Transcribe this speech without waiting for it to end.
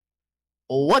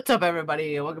What's up,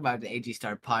 everybody? Welcome back to the AG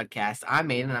Star Podcast. I'm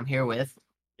Aiden, and I'm here with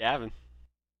Gavin.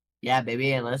 Yeah,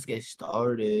 baby, and let's get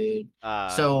started.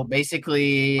 So My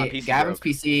basically, PC Gavin's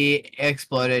broke. PC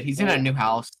exploded. He's in a Oh. new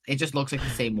house. It just looks like the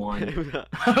same one.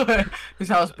 His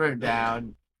house burnt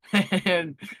down,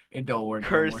 and it don't work no more.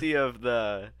 Courtesy of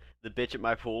the bitch at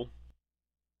my pool.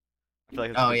 I feel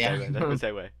like that's Oh a good yeah, segue. That's a good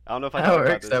segue. I don't know if I that talked about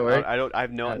works. this. That works. I don't. I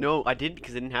have no. I didn't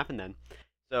because it didn't happen then.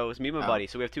 So it's me and my Oh. buddy.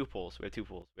 So we have two pools. We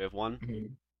have one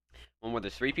Mhm. where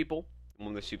there's 3 people, and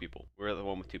one where there's 2 people. We're the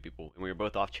one with 2 people, and we were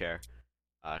both off chair,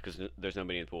 because there's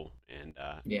nobody in the pool. And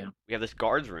Yeah. we have this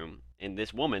guards room, and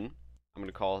this woman, I'm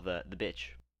gonna call the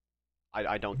bitch.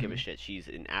 I don't give a shit. She's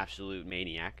an absolute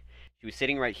maniac. She was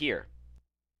sitting right here,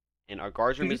 and our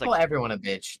guards room You is call like. everyone a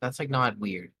bitch. That's like not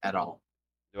weird at all.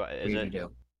 Is Weird it? to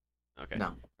do. Okay. No,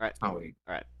 All right. it's not weird.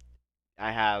 All right.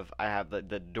 I have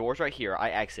the doors right here. I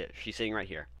exit. She's sitting right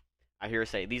here. I hear her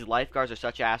say, "These lifeguards are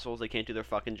such assholes. They can't do their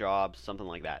fucking jobs." Something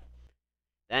like that.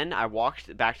 Then I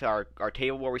walked back to our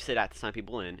table where we sit at to sign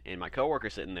people in, and my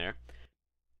coworker's sitting there,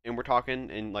 and we're talking,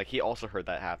 and like he also heard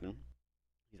that happen.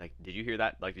 He's like, "Did you hear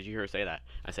that? Like, did you hear her say that?"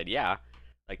 I said, "Yeah."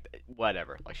 Like,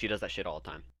 whatever. Like, she does that shit all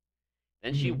the time.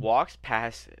 Then she walks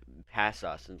past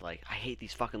us and's like, "I hate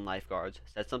these fucking lifeguards."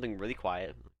 Said something really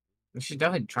quiet. She's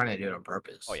definitely trying to do it on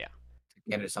purpose. Oh yeah.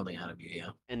 To get something out of you,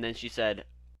 yeah. And then she said,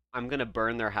 "I'm gonna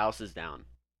burn their houses down,"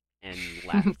 and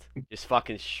left. Just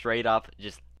fucking straight up,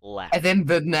 just left. And then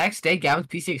the next day, Gavin's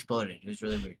PC exploded. It was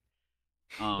really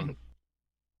weird.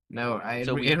 No,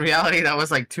 in reality, that was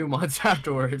like 2 months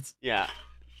afterwards. Yeah.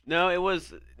 No, it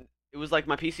was like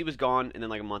my PC was gone, and then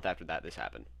like a month after that, this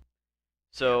happened.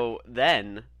 So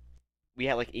then we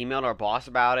had like emailed our boss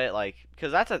about it, like,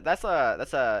 because that's a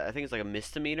I think it's like a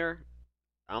misdemeanor.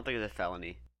 I don't think it's a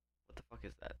felony. What the fuck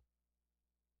is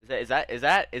that?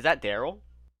 Is that Daryl?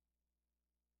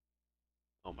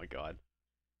 Oh my god.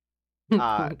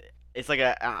 It's like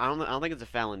I don't think it's a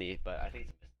felony, but I think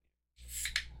it's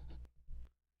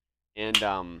a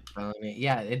misdemeanor. And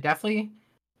yeah, it definitely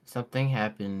something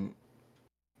happened,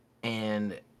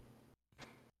 and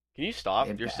can you stop?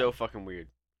 You're so fucking weird.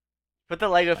 Put the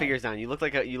Lego figures down. You look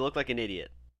like an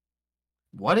idiot.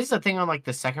 What is the thing on like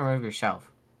the second row of your shelf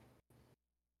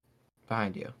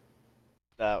behind you?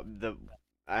 I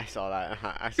saw that.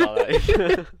 I saw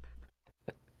that.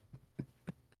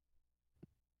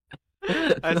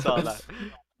 I saw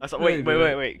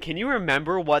that. Wait. Can you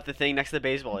remember what the thing next to the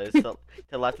baseball is? To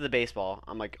the left of the baseball.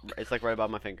 It's like right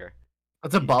above my finger.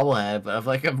 It's a bobblehead of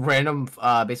like a random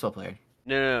baseball player.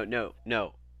 No.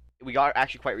 We got it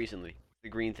actually quite recently. The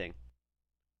green thing.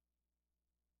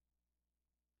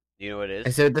 You know what it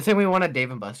is? Is it the thing we won at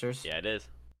Dave and Buster's? Yeah, it is.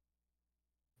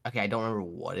 Okay, I don't remember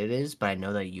what it is, but I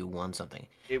know that you won something.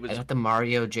 I got the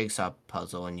Mario jigsaw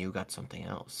puzzle, and you got something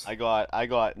else. I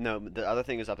got no. The other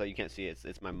thing is up there. You can't see it.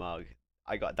 It's my mug.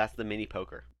 That's the mini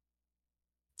poker.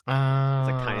 It's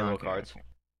like tiny little cards. Okay.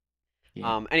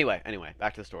 Yeah. Anyway,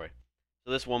 back to the story.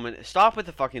 So this woman, stop with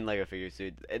the fucking Lego figures,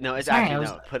 dude. No, it's actually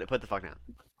no. Put the fuck down.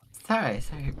 Sorry.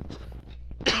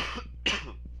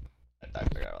 I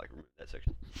forgot like remove that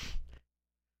section.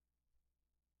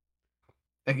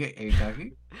 Okay, are you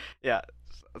talking? Yeah,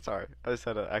 sorry. I just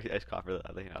had an iced coffee.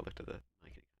 I think I looked at the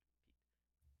mic.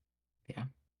 Yeah.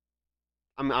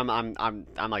 I'm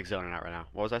like zoning out right now.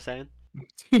 What was I saying?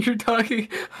 You're talking.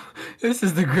 This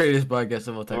is the greatest podcast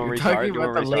of all time. You're talking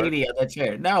about the lady on the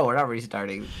chair. No, we're not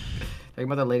restarting. Talking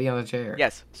about the lady on the chair.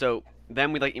 Yes. So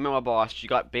then we like emailed my boss. She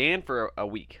got banned for a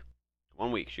week.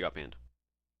 1 week she got banned.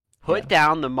 Put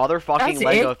down the motherfucking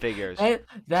Lego figures.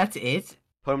 That's it.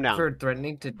 Put them down. For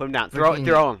threatening to put them down. Throw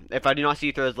them. If I do not see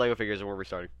you throw those Lego figures, then we're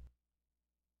restarting.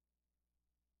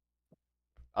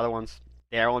 Other ones,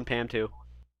 Daryl and Pam too,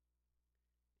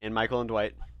 and Michael and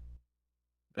Dwight.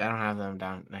 I don't have them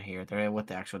down here. They're with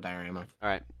the actual diorama. All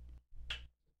right.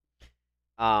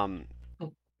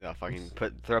 Fucking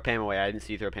throw Pam away. I didn't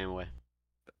see you throw Pam away.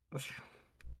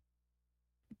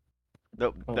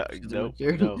 Nope. No.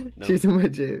 She's in my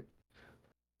chair.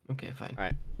 Okay, fine. All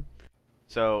right.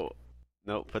 So,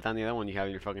 nope. Put down the other one you have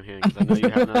in your fucking hand, because I know you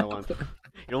have another one.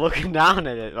 You're looking down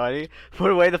at it, buddy.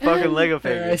 Put away the fucking Lego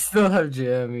figure. I still have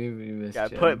Jim. You missed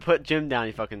Jim. Put Jim down.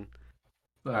 You fucking.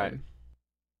 All right.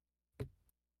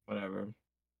 Whatever.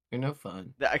 You're no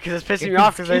fun. Because it's pissing me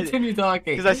off. Continue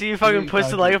talking. Because I see you fucking push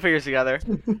the Lego figures together.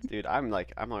 Dude, I'm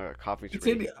like a coffee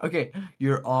tree. Okay,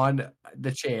 you're on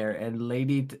the chair, and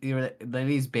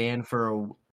lady's banned for a.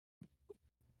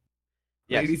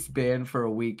 Yes. Lady's banned for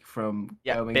a week from.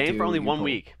 Yeah, banned for only 1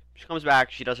 week. She comes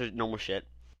back. She does her normal shit.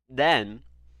 Then,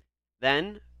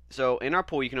 so in our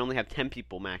pool you can only have 10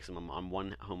 people maximum on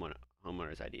one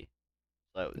homeowner's ID.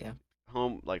 So yeah.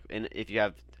 home, like, and if you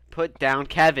have put down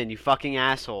Kevin, you fucking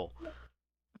asshole.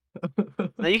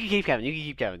 No, you can keep Kevin. You can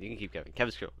keep Kevin. You can keep Kevin.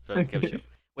 Kevin's cool. Kevin's chill.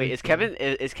 Wait, is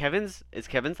Kevin's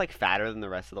like fatter than the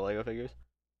rest of the Lego figures?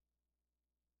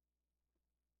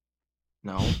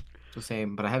 No, it's the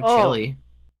same. But I have chili.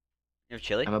 You have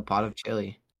chili? I have a pot of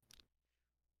chili.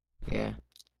 Yeah.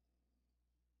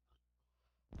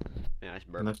 Yeah, nice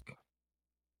burp.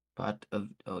 Pot of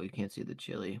you can't see the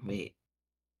chili. Wait.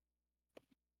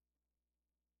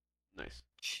 Nice.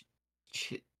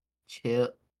 Chill.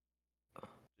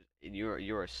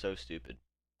 You are so stupid.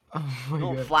 Oh my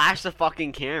Don't god. flash the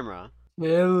fucking camera.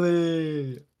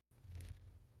 Chili.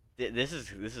 This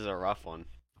is a rough one.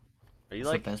 Are you It's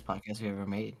like the best podcast we ever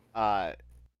made?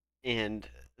 And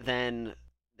then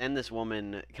this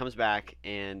woman comes back,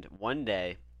 and one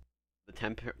day, the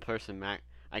 10-person Mac.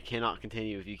 I cannot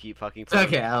continue if you keep fucking.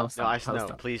 Okay, I'll stop. No,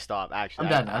 please stop. Actually,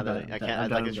 I'm done. I can't.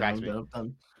 That distracts me.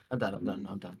 I'm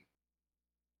done.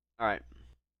 All right.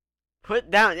 Put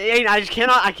down. Aiden, I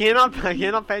cannot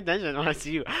pay attention when I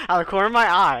see you out of the corner of my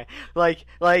eye. Like,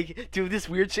 do this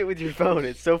weird shit with your phone.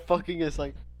 It's so fucking. It's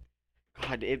like,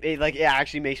 God. It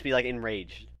actually makes me like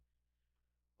enraged.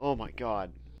 Oh my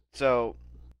god. So,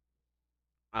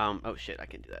 oh shit, I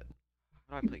can do that.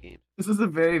 How do I play games? This is a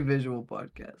very visual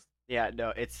podcast. Yeah,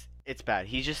 no, it's bad.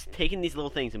 He's just taking these little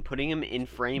things and putting them in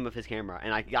frame of his camera,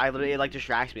 and I literally, it like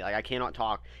distracts me. Like I cannot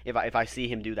talk if I see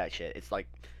him do that shit. It's like,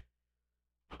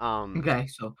 Okay,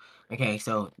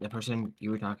 so the person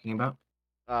you were talking about.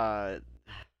 Put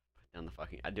down the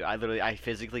fucking. I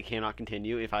physically cannot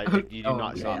continue if you do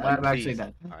not stop. Yeah, Like, I'm please. actually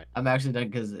done. All right. I'm actually done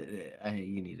because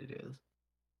you need to do this.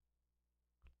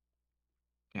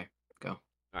 Okay, go. All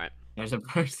right. There's a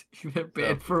person they're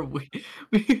banned for a week.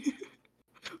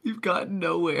 We've gotten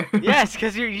nowhere. Yes,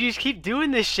 because you just keep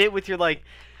doing this shit with your like.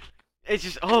 It's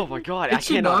just, oh my god, it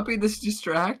should not be this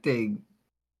distracting.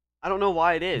 I don't know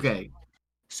why it is. Okay,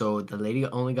 so the lady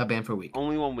only got banned for a week.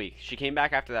 Only 1 week. She came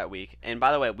back after that week, and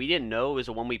by the way, we didn't know it was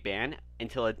a 1 week ban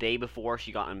until a day before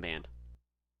she got unbanned.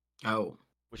 Oh,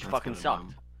 which fucking sucked.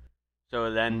 Dumb.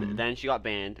 So then she got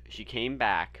banned. She came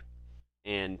back,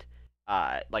 and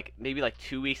like maybe like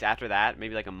 2 weeks after that,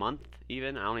 maybe like a month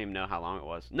even. I don't even know how long it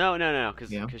was. No,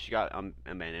 because she got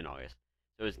unbanned in August.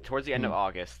 So it was towards the end of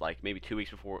August, like maybe 2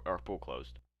 weeks before our pool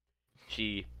closed.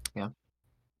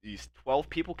 These 12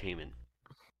 people came in,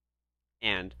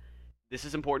 and this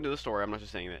is important to the story. I'm not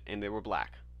just saying that, and they were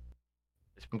black.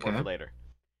 It's important for later.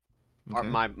 Okay.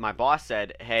 My boss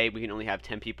said, "Hey, we can only have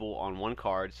 10 people on one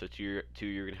card, so two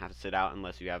you're gonna have to sit out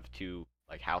unless you have two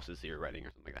like houses that you're renting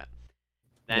or something like that."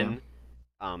 Then,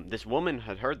 this woman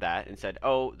had heard that and said,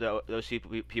 "Oh, those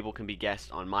people can be guests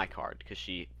on my card because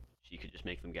she could just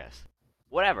make them guests.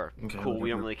 Whatever, okay, cool. Whatever. We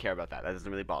don't really care about that. That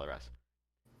doesn't really bother us."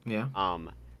 Yeah.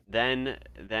 Then.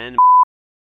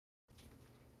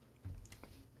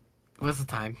 What's the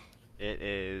time? It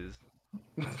is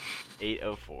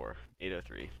 8:04,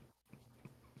 8:03.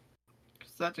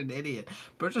 Such an idiot.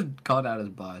 Bro just called out his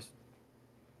boss.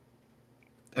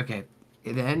 Okay,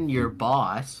 then your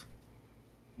boss.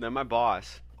 Then my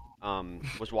boss,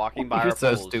 was walking by our You're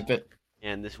so pools, stupid.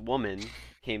 And this woman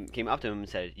came up to him and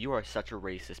said, "You are such a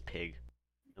racist pig,"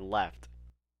 and left.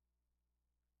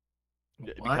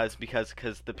 What? Because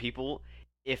the people,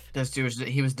 he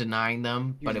was denying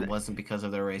them, but it wasn't because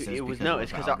of their race. It's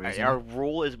because our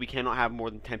rule is we cannot have more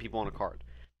than 10 people on a card.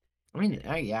 I mean,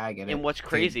 yeah, I get it. And what's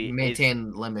crazy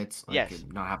maintain limits. Like, yes,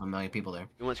 not have a million people there.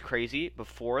 And what's crazy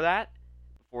before that,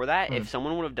 if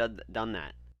someone would have done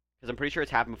that, because I'm pretty sure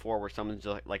it's happened before where someone's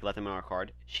like let them on our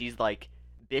card, she's like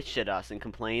bitched at us and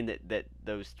complained that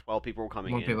those 12 people were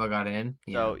coming in. More people got in.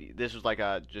 Yeah. So this was like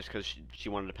just because she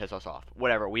wanted to piss us off.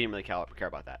 Whatever, we didn't really care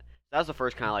about that. That was the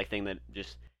first kind of like thing that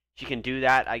just she can do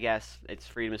that. I guess it's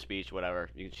freedom of speech. Whatever,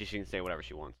 she can say whatever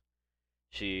she wants.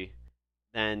 She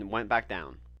then went back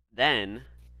down. Then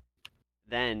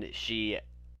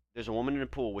there's a woman in the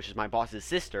pool, which is my boss's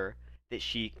sister, that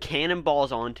she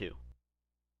cannonballs onto.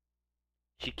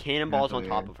 She cannonballs on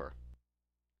top of her.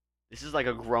 This is like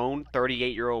a grown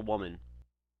 38-year-old woman.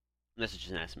 This is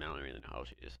just an estimate. I don't really know how old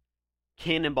she is.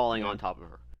 Cannonballing on top of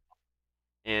her.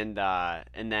 And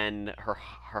then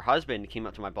her husband came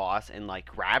up to my boss and like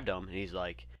grabbed him, and he's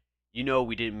like, "You know,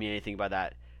 we didn't mean anything by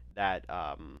that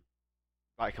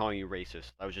by calling you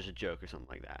racist. That was just a joke or something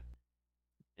like that."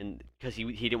 And because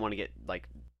he didn't want to get like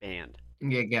banned.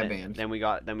 Yeah, get banned. Then we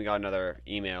got another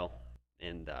email,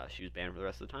 and she was banned for the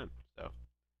rest of the time. So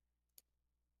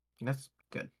that's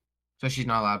good. So she's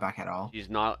not allowed back at all. She's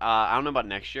not. I don't know about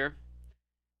next year,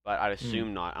 but I'd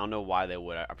assume not. I don't know why they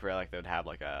would. I feel like they would have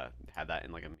that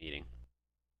in like a meeting.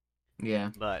 Yeah.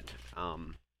 But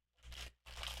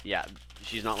Yeah,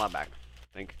 she's not allowed back.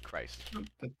 Thank Christ.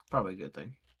 That's probably a good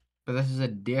thing. But this is a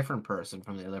different person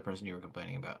from the other person you were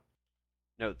complaining about.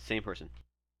 No, same person.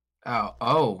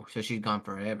 Oh, so she's gone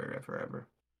forever.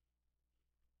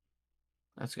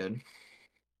 That's good.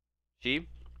 She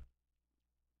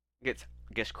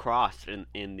gets crossed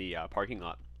in the parking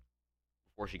lot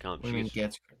before she comes. What do you mean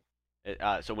gets?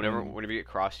 So What do you mean? whenever you get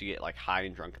crossed, you get like high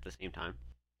and drunk at the same time.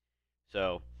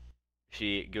 So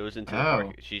she goes into the park.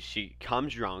 Oh. She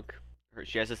comes drunk.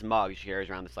 She has this mug she carries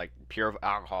around that's like pure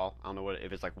alcohol. I don't know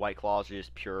if it's like White Claws or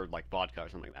just pure like vodka or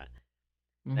something like that.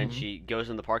 Then Mm-hmm. she goes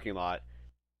in the parking lot,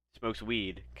 smokes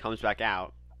weed, comes back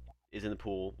out, is in the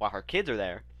pool while her kids are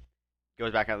there.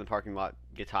 Goes back out in the parking lot,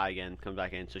 gets high again, comes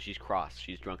back in. So she's crossed.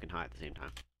 She's drunk and high at the same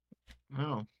time.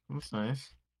 Oh, that's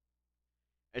nice.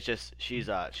 It's just she's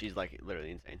like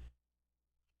literally insane.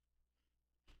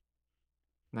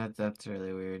 That's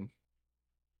really weird.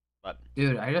 But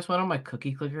Dude, I just went on my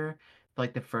cookie clicker for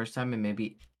like the first time in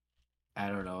maybe, I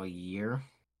don't know, a year.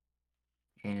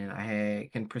 And I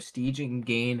can prestige and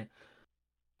gain.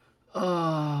 Oh,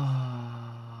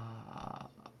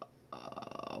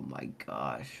 oh my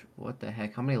gosh. What the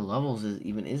heck? How many levels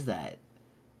is that?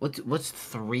 What's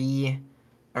 3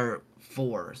 or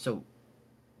 4? So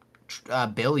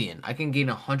billion. I can gain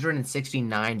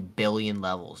 169 billion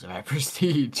levels if I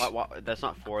prestige. what? That's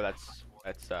not four. That's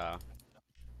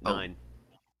Oh, 9.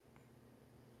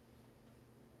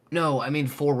 no, I mean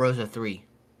 4 rows of 3.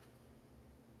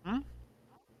 Hmm?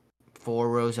 4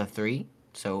 rows of 3.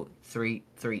 So three,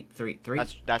 three, three, three,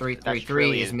 three, That's three, three is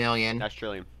trillion. million. That's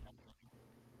trillion.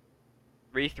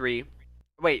 3 3.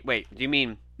 Wait. Do you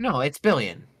mean No, it's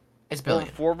billion. It's billion.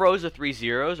 four rows of 3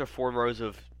 zeros or 4 rows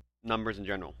of numbers in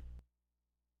general?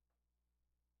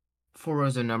 4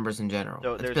 rows of numbers in general.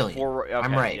 So It's there's billion. four. Okay.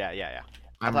 I'm right. Yeah.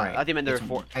 I'm I right. thought you meant there It's were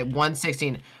four. at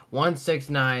 116,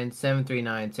 169,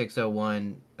 739,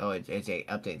 601. Oh, it's a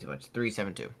update too much.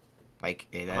 372. Like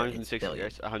it's 160. billion.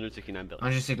 Yes, 169 billion.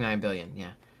 169 billion. Yeah.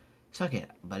 Suck it,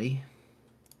 buddy.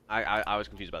 I was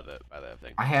confused by the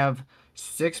thing. I have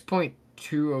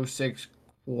 6.206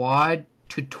 quad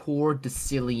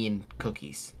decillion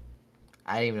cookies.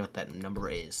 I don't even know what that number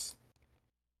is.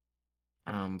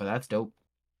 But that's dope.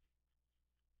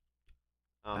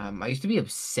 I used to be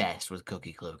obsessed with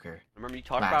Cookie Cloaker. I remember you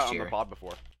talked about last it on year. the pod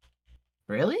before.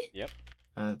 Really? Yep.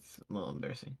 That's a little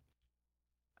embarrassing.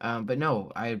 But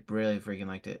no, I really freaking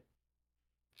liked it.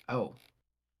 Oh,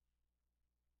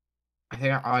 I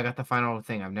think I got the final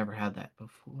thing. I've never had that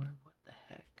before. What the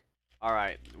heck? All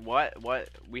right. What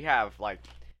we have like,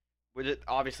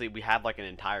 obviously we had like an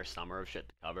entire summer of shit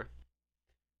to cover.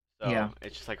 So Yeah.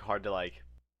 it's just like hard to like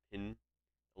pin.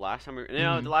 The last time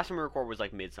Mhm. the last time we recorded was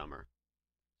like midsummer.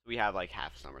 We have like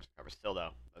half summers to cover still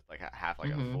though. That's like half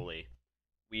like a Mhm. fully.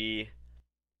 We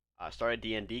started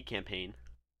D&D campaign.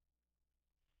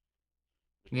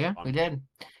 Which was Yeah, we fun. did.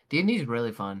 D&D is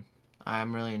really fun.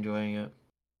 I'm really enjoying it.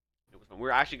 It was fun. We're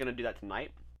actually gonna do that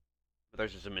tonight, but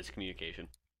there's just a miscommunication.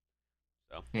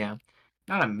 So Yeah.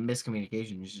 Not a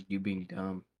miscommunication, it's just you being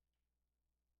dumb.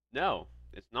 no,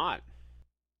 it's not.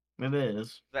 It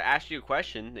is. I asked you a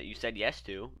question that you said yes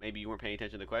to. Maybe you weren't paying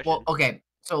attention to the Well, question. okay.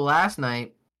 So last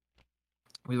night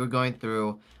we were going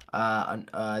through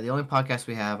the only podcast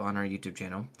we have on our YouTube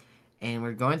channel, and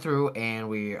we're going through and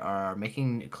we are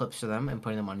making clips of them and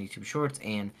putting them on YouTube Shorts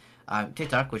and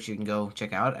TikTok, which you can go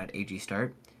check out at AG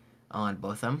Start on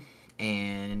both of them.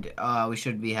 And we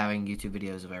should be having YouTube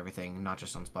videos of everything, not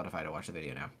just on Spotify to watch the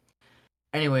video now.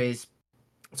 Anyways,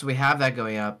 so we have that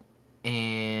going up,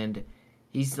 and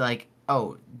he's like,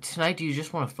 "Oh, tonight do you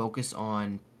just want to focus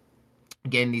on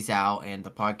getting these out and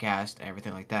the podcast and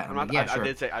everything like that?" I'm I'm not. like, "Yeah, I sure."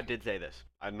 did say this.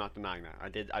 I'm not denying that. I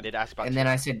did ask about. And then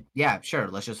I said, "Yeah, sure.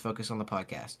 Let's just focus on the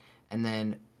podcast." And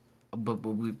then, but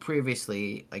we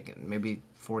previously, like maybe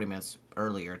 40 minutes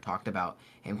earlier, talked about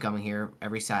him coming here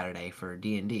every Saturday for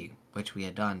D&D, which we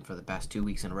had done for the past 2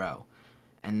 weeks in a row.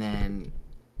 And then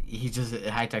he just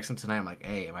I text him tonight. I'm like,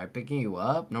 "Hey, am I picking you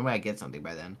up?" Normally I get something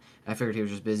by then. I figured he was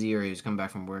just busy or he was coming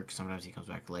back from work. Sometimes he comes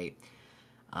back late.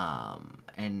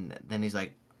 And then he's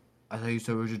like, "I thought you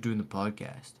said we were just doing the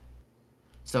podcast."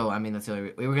 So I mean, that's the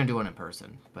only we were gonna do one in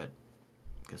person, but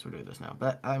I guess we're doing this now.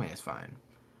 But I mean, it's fine.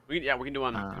 We can do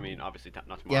one. I mean, obviously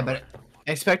not tomorrow. Yeah, but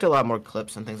expect a lot more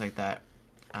clips and things like that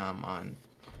on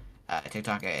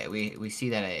TikTok. We see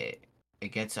that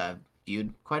it gets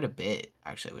viewed quite a bit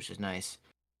actually, which is nice.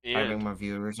 I bring and more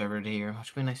viewers over to here,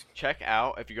 which would be nice. check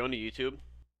out if you're going to YouTube.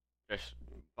 Just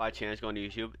by chance going to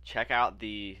YouTube, check out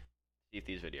the Sea of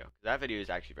Thieves video. That video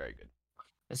is actually very good.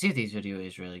 The Sea of Thieves video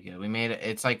is really good. We made it.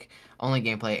 It's like only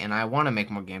gameplay, and I want to make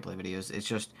more gameplay videos. It's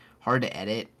just hard to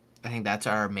edit I think that's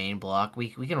our main block. We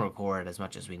can record as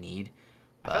much as we need,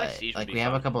 I feel like but Siege would like be we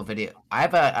have a fun. couple video. I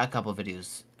have a couple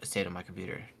videos saved on my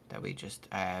computer that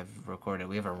I have recorded.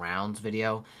 We have a rounds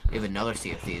video. We have another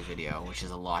Sea of Thieves video, which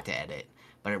is a lot to edit.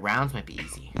 But rounds might be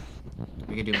easy.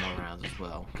 We could do more rounds as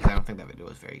well because I don't think that video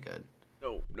was very good.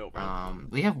 No, no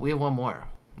rounds. We have one more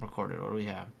recorded. What do we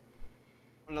have?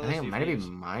 I Another think it Sea of might be Thieves.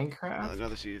 Minecraft.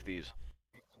 Another Sea of Thieves.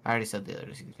 I already said the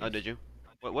other Sea of Oh, Thieves. did you?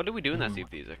 What did we do in that Sea Mhm. of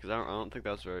Thieves? Because I don't think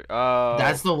that was very. Oh,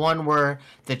 That's the one where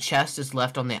the chest is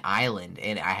left on the island,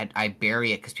 and I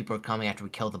bury it because people are coming after we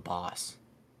kill the boss.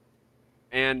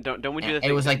 and don't we do And the it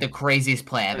thing? was like the craziest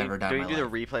play I've Don't ever done in you my do the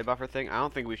life. replay buffer thing? I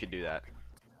don't think we should do that.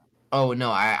 Oh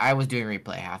no, I was doing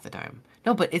replay half the time.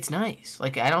 No, but it's nice.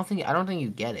 Like I don't think you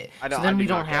get it. So I then do we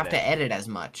don't not get have it. to edit as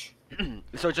much.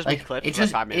 So it just be Like clips it's for like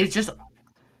just 5 minutes. it's just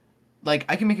like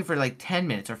I can make it for like 10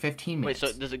 minutes or 15 Wait, so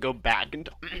minutes. does it go back in?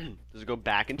 Does it go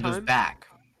back in It goes time? back.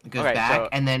 It goes Okay, back, so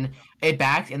and then it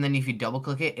backs, and then if you double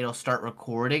click it, it'll start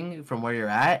recording from where you're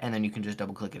at, and then you can just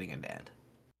double click it again to end.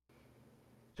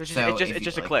 So if it's you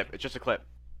just a like, clip. It's just a clip.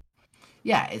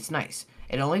 yeah, it's nice.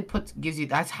 It only gives you.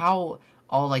 That's how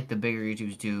all like the bigger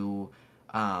YouTubes do,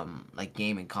 like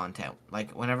gaming content.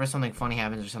 Like whenever something funny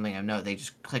happens or something I know, they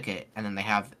just click it, and then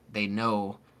they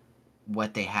know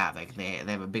what they have. Like they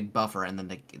have a big buffer, and then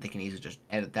they can easily just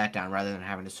edit that down rather than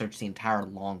having to search the entire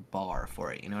long bar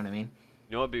for it. You know what I mean?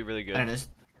 You know what'd be really I good? don't know.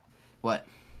 What?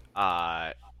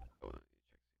 Uh,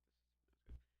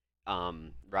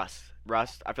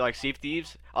 Rust. I feel like Sea of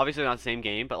Thieves. Obviously not the same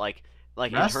game, but like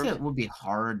in Rust terms. it would be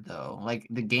hard though. Like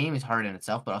the game is hard in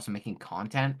itself, but also making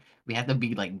content, we have to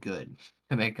be like good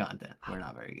to make content. We're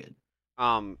not very good.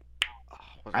 Um,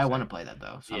 what was I I want to saying? play that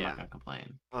though, so I'm not Yeah. gonna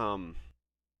complain. Um,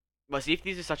 but Sea of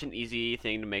Thieves is such an easy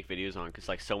thing to make videos on because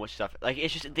like so much stuff. Like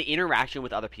it's just the interaction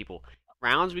with other people.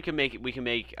 Rounds we can make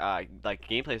like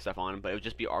gameplay stuff on, but it would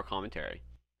just be our commentary.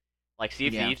 Like Sea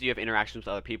of Yeah. Thieves, you have interactions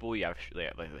with other people. You have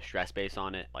like the stress base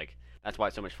on it. Like that's why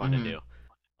it's so much fun to Hmm. do.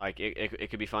 Like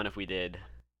it could be fun if we did.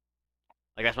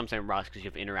 Like that's what I'm saying, Rust, because you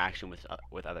have interaction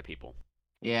with other people.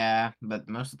 Yeah, but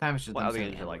most of the time it's just What them other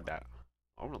saying games are hello. like that?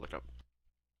 I want to look up.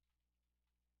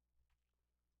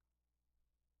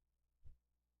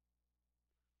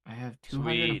 I have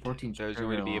Sweet. 214 There's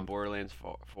going to cherry be a lump. Borderlands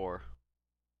 4.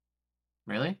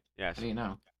 Really? How Yes. do you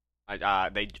know?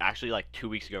 They actually like 2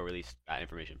 weeks ago released that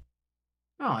information.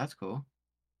 Oh, that's cool.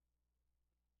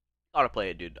 Ought to play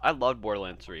it, dude. I loved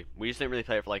Borderlands 3. We just didn't really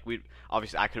play it for like we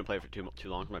obviously I couldn't play it for too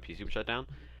long because my PC was shut down.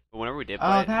 But whenever we did play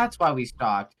Oh, it, that's why we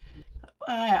stopped.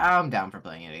 I'm down for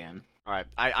playing it again. all right.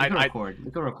 We could record.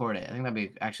 We could record it. I think that'd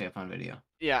be actually a fun video.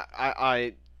 Yeah,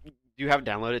 I do have it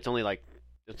downloaded. It's only like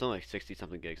 60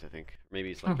 something gigs, I think.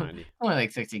 Maybe it's like 90. Only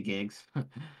like 60 gigs.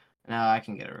 No, I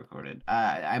can get it recorded.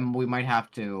 We might have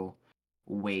to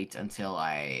wait until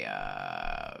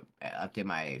I update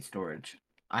my storage.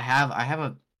 I have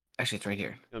a actually it's right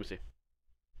here. Let me see.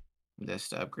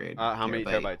 This upgrade How many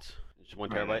terabyte. terabytes? Just one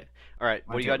Right, terabyte. All right.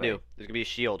 What one do you gotta do? terabyte. There's gonna be a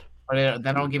shield. But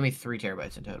that'll give me 3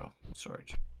 terabytes in total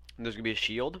storage. And there's gonna be a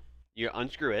shield. You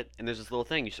unscrew it, and there's this little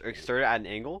thing. You insert it at an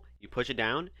angle. You push it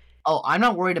down. Oh, I'm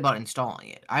not worried about installing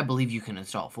it. I believe you can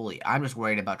install it fully. I'm just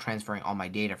worried about transferring all my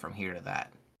data from here to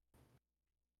that.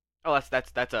 Oh, that's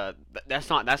not a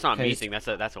me Because thing.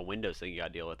 That's a Windows thing you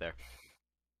gotta deal with there.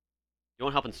 You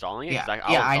want help installing it? yeah, Cause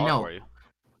I'll yeah, I install it know. for you.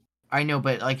 I know,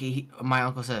 but like my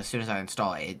uncle said, as soon as I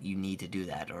install it, you need to do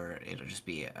that, or it'll just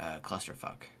be a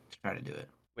clusterfuck to try to do it.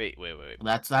 Wait.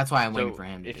 That's why I'm waiting So for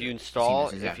him to if do you it. He knows install,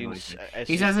 if exactly you what he ins- said. as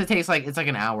He soon, says it's like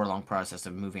an hour long process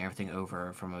of moving everything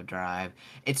over from a drive.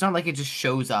 It's not like it just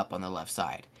shows up on the left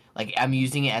side. Like I'm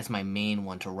using it as my main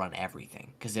one to run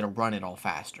everything because it'll run it all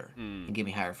faster and give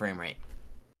me higher frame rate.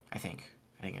 I think.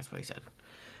 I think that's what he said.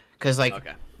 Because like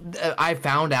okay. I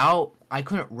found out I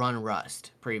couldn't run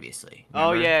Rust previously.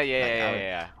 Oh Remember? Like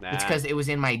yeah. it's Nah. because it was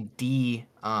in my D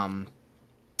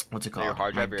what's it So your called?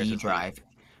 hard My drive or your D SSD? drive.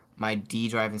 My D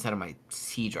drive instead of my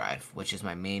C drive, which is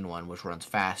my main one, which runs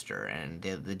faster, and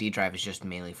the D drive is just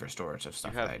mainly for storage of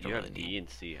stuff that I You don't really have need. D and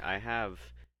C. I have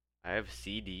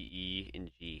C, D, E,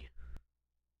 and G.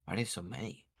 Why do you have so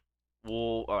many?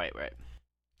 Well, all right, right.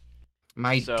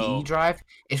 My D So drive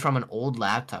is from an old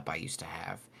laptop I used to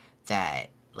have that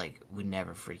like would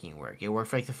never freaking work. It worked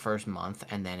for like the first month,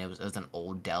 and then it was an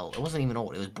old Dell. It wasn't even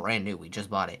old. It was brand new. We just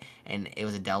bought it, and it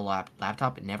was a Dell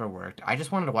laptop. It never worked. I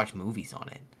just wanted to watch movies on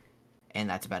it, and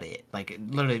that's about it. Like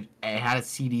literally, it had a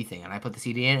CD thing, and I put the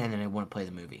CD in, and then it wouldn't play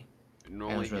the movie. And it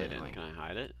normally was really hidden. annoying. Can I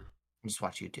hide it? Just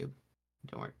watch YouTube.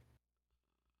 Don't work.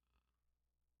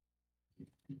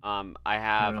 I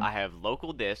don't know. I have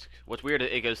local disk. What's weird?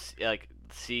 It goes like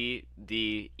C,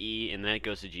 D, E, and then it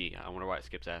goes to G. I wonder why it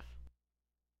skips F.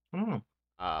 Oh.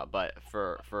 But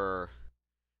for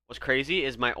what's crazy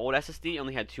is my old SSD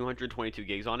only had 222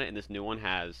 gigs on it, and this new one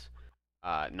has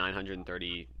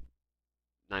 930.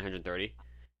 930.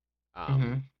 Um,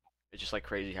 Mm-hmm. it's just like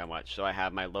crazy how much. So I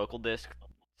have my local disk.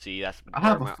 See, that's I where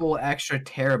have a my. full extra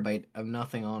terabyte of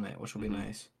nothing on it, which will be Hmm.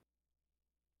 nice.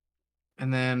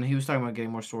 And then he was talking about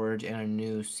getting more storage and a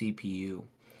new CPU.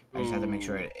 I just have to make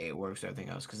sure Ooh. it works everything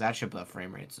else because that should up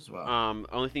frame rates as well.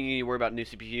 Only thing you need to worry about new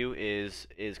CPU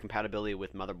is compatibility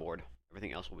with motherboard.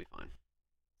 Everything else will be fine.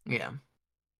 Yeah.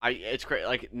 It's great.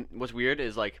 Like what's weird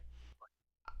is like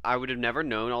I would have never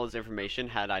known all this information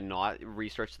had I not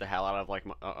researched the hell out of like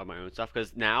my own stuff.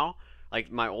 Because now, like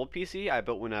my old PC, I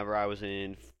built whenever I was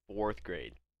in fourth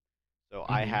grade. So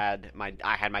Mm-hmm. I had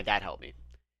my dad help me.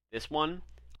 This one,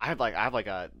 I have like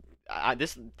a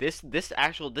this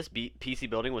PC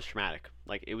building was traumatic.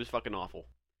 Like it was fucking awful.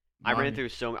 I ran Mine. through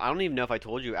so I don't even know if I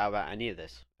told you about any of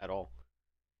this at all.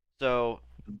 So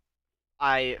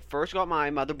I first got my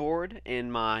motherboard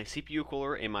and my CPU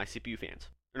cooler and my CPU fans.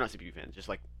 Or not CPU fans, just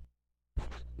like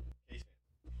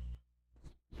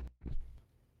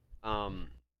um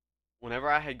whenever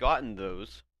I had gotten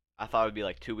those, I thought it would be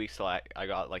like 2 weeks till I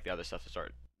got like the other stuff to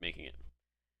start making it.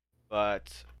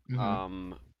 But Mm-hmm.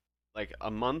 um like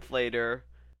a month later,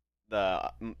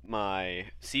 my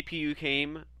CPU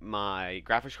came, my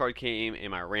graphics card came,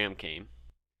 and my RAM came.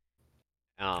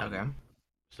 Okay. Um,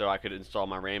 so I could install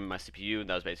my RAM and my CPU, and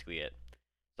that was basically it.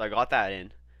 So I got that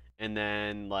in, and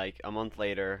then like a month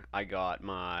later, I got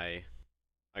my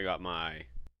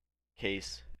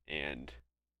case and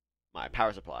my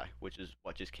power supply, which is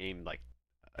what just came like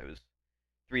it was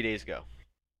 3 days ago.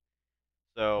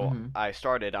 So Mm-hmm. I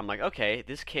started. I'm like, okay,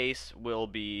 this case will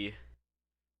be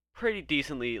pretty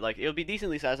decently like it'll be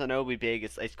decently sized. I know it'll be big.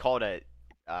 It's called uh,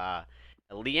 a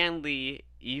Lian Li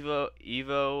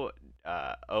Evo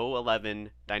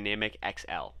 011 Dynamic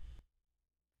XL.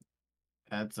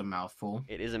 That's a mouthful.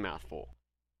 It is a mouthful.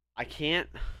 I can't.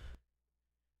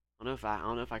 I don't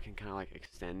know if I can kind of like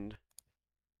extend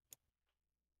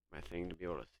my thing to be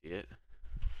able to see it.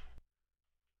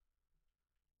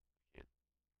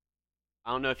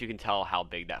 I don't know if you can tell how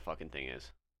big that fucking thing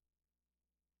is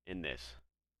in this.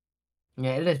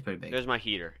 Yeah, it is pretty big. There's my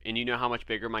heater, and you know how much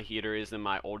bigger my heater is than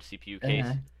my old CPU Uh-huh.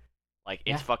 case. Like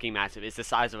it's Yeah. fucking massive. It's the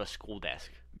size of a school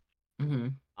desk. Mm-hmm.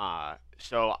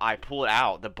 So I pull it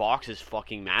out. The box is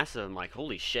fucking massive. I'm like,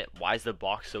 holy shit, why is the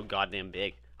box so goddamn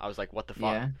big? I was like, what the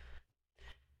fuck? Yeah.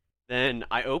 Then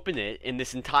I open it, and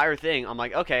this entire thing, I'm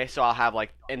like, okay, so I'll have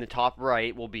like in the top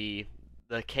right will be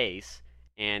the case,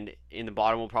 and in the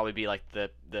bottom will probably be like the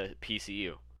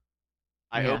PCU.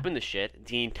 I Yeah. open the shit.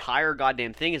 The entire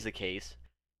goddamn thing is the case,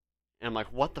 and I'm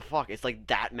like, what the fuck? It's like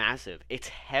that massive. It's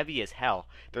heavy as hell.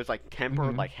 There's like tempered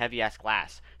Mm-hmm. like heavy ass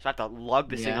glass. So I have to lug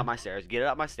this thing Yeah. up my stairs, get it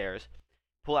up my stairs,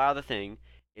 pull it out of the thing.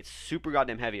 It's super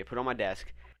goddamn heavy. I put it on my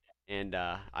desk, and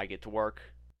I get to work.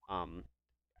 Um,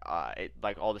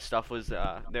 like all the stuff was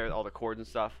there, all the cords and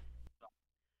stuff.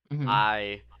 Mm-hmm.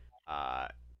 I uh,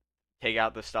 take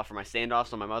out the stuff for my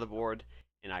standoffs on my motherboard,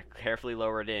 and I carefully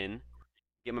lower it in.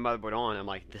 Get my motherboard on. I'm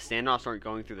like, the standoffs aren't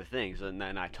going through the things, and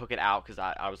then I took it out because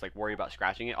I was like worried about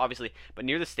scratching it, obviously. But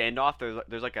near the standoff,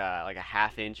 there's like a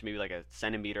half inch, maybe like a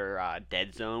centimeter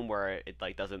dead zone where it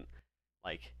like doesn't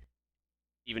like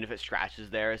even if it scratches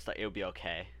there, it's like it would be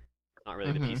okay. It's not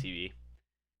really the Mm-hmm. PCB.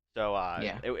 So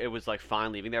Yeah. it was like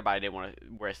fine leaving there, but I didn't want to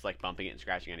risk like bumping it and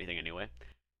scratching anything anyway.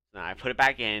 So I put it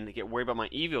back in, get worried about my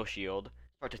Evo shield,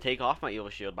 start to take off my Evo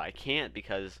shield, but I can't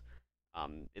because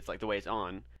it's like the way it's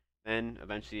on. Then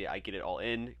eventually I get it all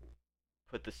in,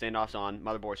 put the standoffs on,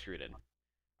 motherboard screwed in.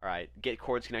 All right, get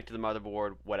cords connected to the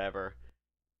motherboard, whatever.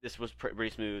 This was pretty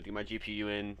smooth. Get my GPU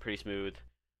in, pretty smooth.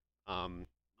 Um,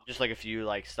 just like a few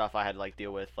like stuff I had to like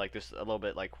deal with, like there's a little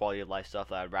bit like quality of life stuff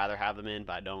that I'd rather have them in,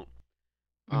 but I don't.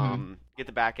 Mm-hmm. Get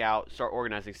the back out, start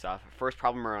organizing stuff. First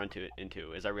problem I run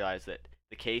into is I realized that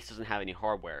the case doesn't have any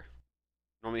hardware.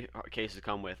 Normally cases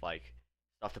come with like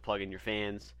stuff to plug in your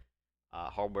fans,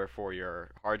 hardware for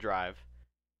your hard drive,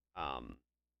 um,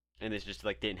 and this just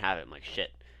like didn't have it. I'm like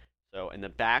shit. So in the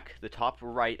back, the top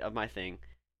right of my thing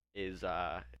is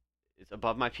it's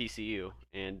above my PCU,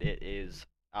 and it is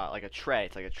like a tray.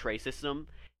 It's like a tray system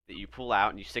that you pull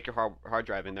out and you stick your hard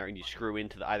drive in there, and you screw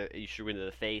into the either you screw into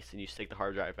the face and you stick the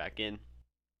hard drive back in,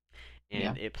 Yeah.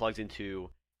 and it plugs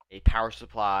into a power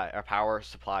supply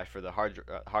for the hard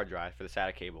drive for the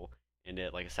SATA cable, and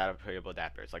it like a SATA cable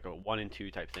adapter. It's like a 1 and 2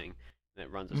 type thing, and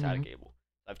it runs a SATA Mm-hmm. cable.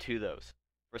 I have two of those.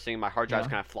 First thing, my hard drive's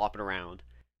Yeah. kind of flopping around,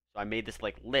 so I made this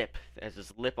like lip. There's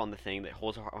this lip on the thing that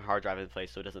holds a hard drive in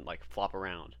place so it doesn't like flop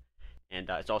around, and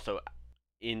it's also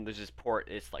there's this port.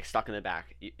 It's like stuck in the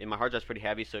back. And my hard drive's pretty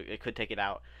heavy, so it could take it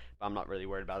out. But I'm not really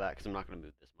worried about that because I'm not going to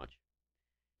move this much.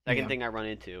 Second Yeah. thing I run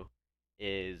into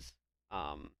is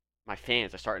my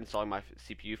fans. I start installing my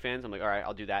CPU fans. I'm like, all right,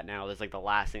 I'll do that now. That's like the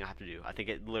last thing I have to do. I think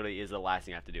it literally is the last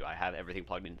thing I have to do. I have everything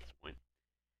plugged in at this point,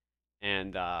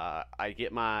 and I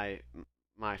get my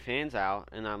fans out,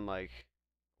 and I'm like,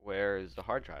 where's the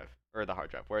hard drive or the hard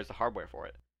drive? Where's the hardware for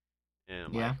it? And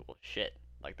I'm like, Yeah. well, shit.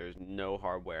 Like, there's no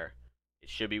hardware. It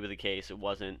should be with the case. It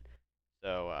wasn't.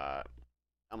 So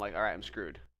I'm like, all right, I'm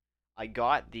screwed. I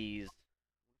got these.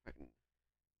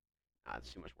 Nah,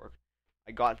 it's too much work.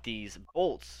 I got these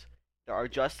bolts that are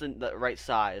just in the right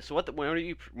size. So whenever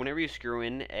you screw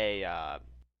in a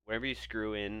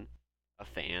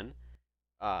fan,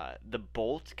 the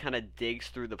bolt kind of digs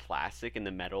through the plastic and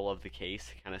the metal of the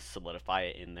case, kind of solidify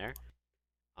it in there.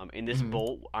 And this Mhm.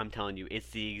 bolt, I'm telling you, it's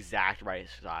the exact right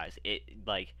size. It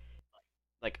like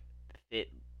fit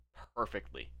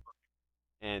perfectly.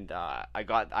 And I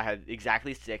had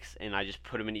exactly six, and I just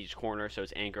put them in each corner, so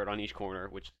it's anchored on each corner,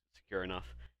 which is secure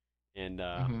enough. And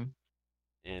Mhm.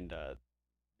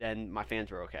 then my fans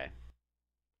were okay.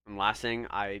 And last thing,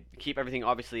 I keep everything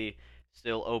obviously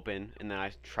still open, and then I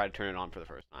try to turn it on for the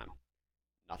first time.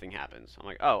 Nothing happens. I'm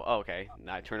like, oh, okay. And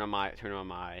I turn on my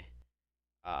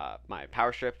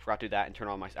power strip, forgot to do that, and turn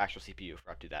on my actual CPU,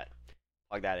 forgot to do that.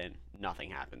 Plug that in,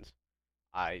 nothing happens.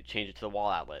 I change it to the wall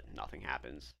outlet, nothing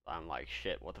happens. I'm like,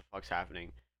 shit, what the fuck's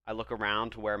happening? I look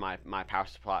around to where my power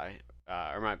supply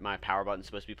or my power button's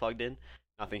supposed to be plugged in,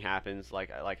 nothing happens.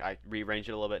 Like I rearrange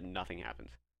it a little bit, and nothing happens.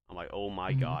 I'm like, oh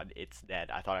my Mhm. god, it's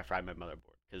dead. I thought I fried my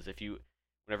motherboard because if you,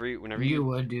 whenever You you,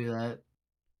 would do that.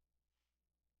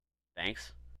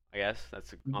 thanks, I guess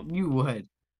that's a You would.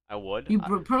 I would. You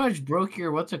pretty much broke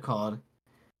your what's it called?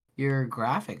 Your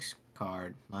graphics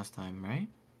card last time, right?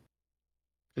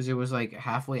 Because it was like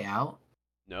halfway out.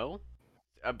 No,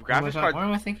 a What am I graphics talking? card. What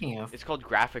am I thinking of? It's called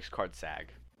graphics card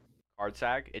sag. Card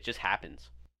sag. It just happens.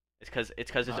 It's because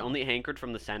it's Oh, only anchored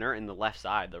from the center and the left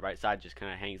side. The right side just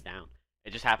kind of hangs down.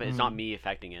 It just happens. It's not mm, me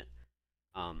affecting it.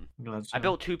 I gotcha.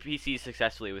 built two PCs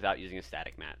successfully without using a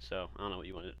static mat, so I don't know what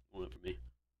you wanted from me.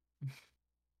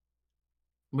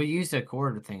 We used a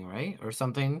cord thing, right, or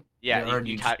something? Yeah, Or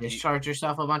you just discharge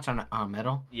yourself a bunch on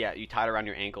metal? you tie it around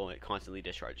your ankle and it constantly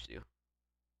discharges you.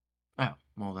 Oh,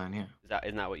 well then, yeah.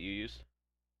 Isn't that what you use?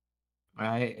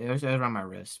 Right, it was around my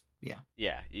wrist. Yeah.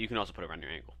 Yeah, you can also put it around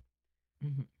your ankle.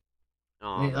 Hmm.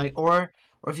 Um, Like or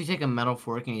if you take a metal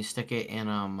fork and you stick it in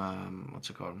what's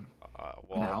it called, an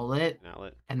wall, outlet, an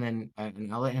outlet. and then an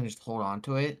outlet and just hold on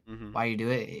to it Mm-hmm. while you do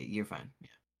it, you're fine.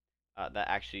 That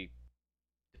actually,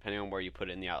 depending on where you put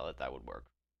it in the outlet, that would work.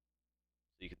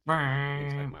 So you could stick it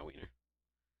inside Yeah. my wiener.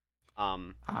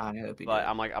 Um, I hope you but did.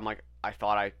 I'm like, I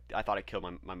thought I killed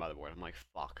my motherboard. I'm like,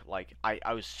 fuck. Like,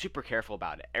 I was super careful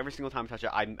about it. Every single time I touched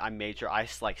it, I made sure I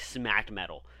like smacked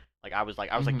metal. Like I was like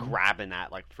Mm-hmm. grabbing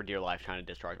that like for dear life, trying to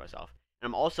discharge myself. And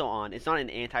I'm also on. It's not an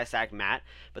anti-sag mat,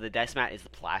 but the desk mat is the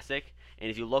plastic. And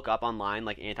if you look up online,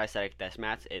 like anti-static desk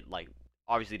mats, it like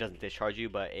obviously doesn't discharge you,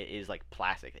 but it is like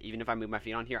plastic. Even if I move my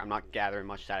feet on here, I'm not gathering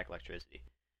much static electricity.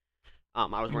 I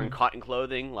was wearing Mm-hmm. cotton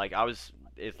clothing. Like I was,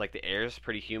 it's like the air is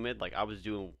pretty humid. Like I was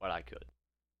doing what I could,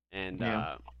 and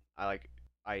Yeah.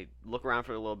 I look around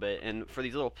for a little bit, and for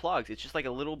these little plugs, it's just like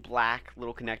a little black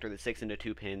little connector that sticks into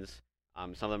two pins.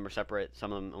 Some of them are separate.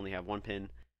 Some of them only have one pin.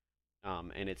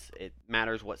 And it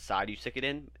matters what side you stick it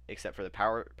in, except for the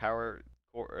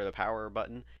or the power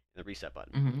button and the reset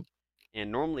button. Mm-hmm.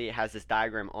 And normally it has this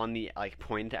diagram on the like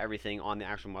pointing to everything on the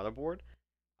actual motherboard.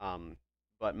 Um,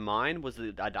 but mine was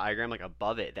a diagram like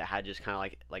above it that had just kind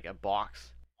of like a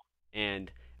box,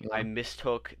 and I Yeah.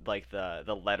 mistook like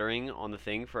the lettering on the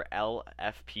thing for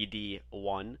LFPD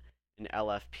 1 and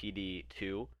LFPD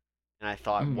 2, and I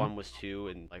thought Mm-hmm. one was two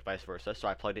and like vice versa. So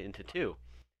I plugged it into two.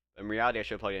 In reality, I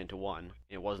should have plugged it into one. And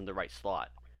it wasn't the right slot.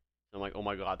 So I'm like, oh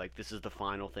my god, like this is the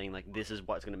final thing. Like this is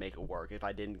what's gonna make it work. If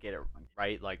I didn't get it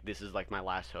right, like this is like my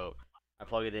last hope. I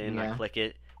plug it in, I Yeah. click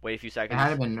it, wait a few It had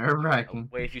seconds, been nerve-wracking.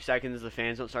 wait a few seconds, the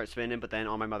fans don't start spinning, but then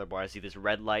on my motherboard, I see this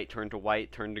red light turn to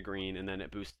white, turn to green, and then it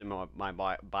boosts in my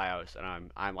BIOS,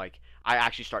 and I'm like, I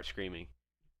actually start screaming.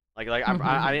 I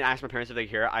didn't ask my parents if they could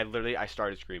hear it. I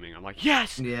started screaming. I'm like,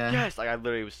 yes, Yeah. yes! Like I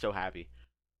literally was so happy.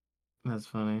 That's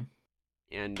funny.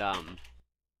 And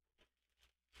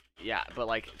yeah, but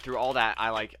like through all that,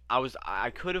 I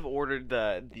could have ordered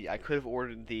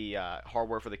the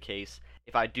hardware for the case.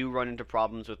 If I do run into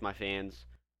problems with my fans,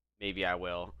 maybe I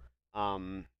will.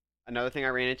 Um, Another thing I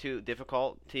ran into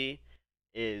difficulty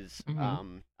is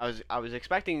Mm-hmm. I was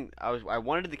expecting I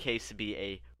wanted the case to be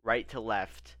a right to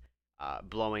left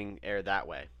blowing air that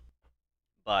way,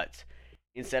 but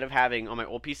instead of having on my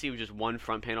old PC was just one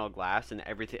front panel of glass and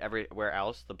everything everywhere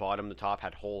else the bottom the top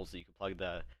had holes that you could plug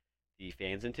the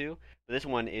fans into. But this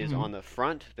one is Mm-hmm. on the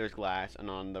front there's glass and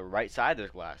on the right side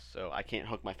there's glass, so I can't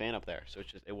hook my fan up there. So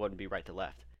it wouldn't be right to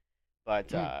left. But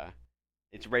Mm.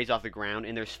 it's raised off the ground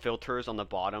and there's filters on the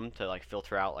bottom to like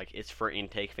filter out like it's for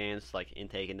intake fans like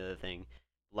intake into the thing,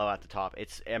 blow out the top.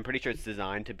 I'm pretty sure it's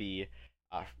designed to be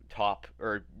top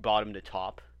or bottom to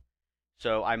top,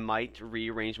 so I might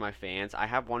rearrange my fans. I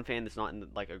have one fan that's not in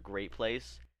like a great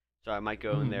place, so I might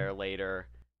go in Mm-hmm. there later.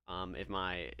 If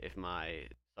my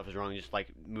stuff is wrong, just like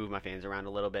move my fans around a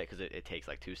little bit because it takes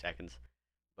like 2 seconds.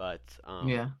 But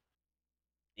Yeah.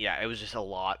 yeah, it was just a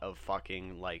lot of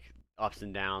fucking like ups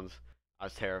and downs. I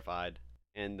was terrified,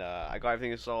 and I got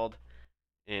everything installed.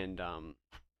 And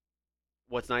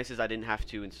what's nice is I didn't have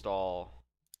to install.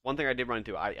 One thing I did run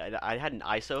into, I had an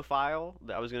ISO file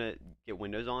that I was gonna get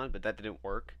Windows on, but that didn't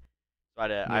work. So I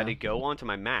had to Yeah. go onto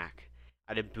my Mac.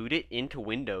 I had to boot it into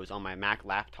Windows on my Mac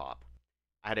laptop.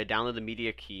 I had to download the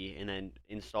media key and then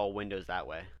install Windows that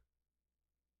way.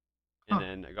 And Huh.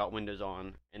 then I got Windows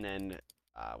on. And then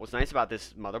what's nice about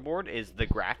this motherboard is the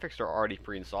graphics are already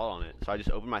pre-installed on it. So I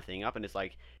just open my thing up and it's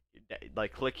like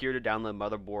click here to download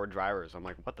motherboard drivers. I'm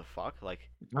like, what the fuck? Like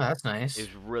Oh, that's it nice.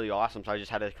 was really awesome. So I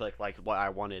just had to click like what I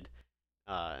wanted.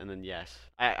 And then yes,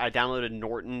 I downloaded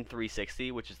Norton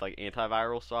 360, which is like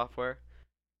antiviral software.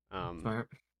 Um, Smart.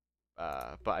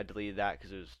 but I deleted that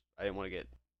because I didn't want to get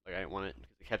like I didn't want it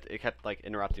because it kept like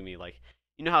interrupting me. Like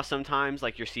you know how sometimes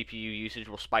like your CPU usage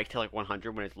will spike to like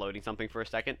 100 when it's loading something for a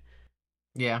second.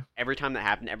 Yeah. Every time that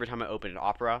happened, every time I opened an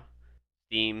Opera,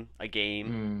 Steam, a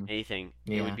game, Mm. anything,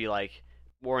 it would Yeah. be like,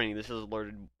 warning, this is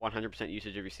alerted 100%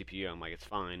 usage of your CPU. I'm like, it's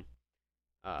fine.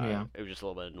 Yeah. It was just a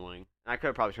little bit annoying. And I could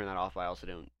have probably turned that off, but I also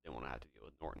didn't want to have to deal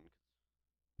with Norton.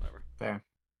 Whatever. Fair.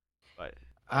 But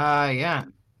Yeah.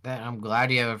 That I'm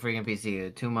glad you have a freaking PC.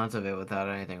 2 months of it without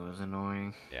anything was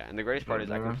annoying. yeah, and the greatest part But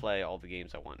is I can whatever. play all the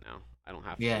games I want now. I don't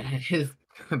have Yeah, to. his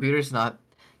computer's not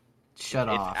It's shut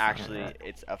it's off. actually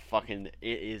it's a fucking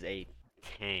it is a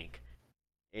tank.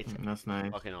 It's That's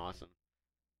nice. fucking awesome.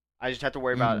 I just have to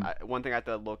worry about Mm. one thing I have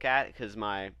to look at because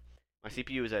my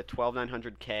CPU is a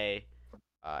 12900K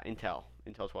Intel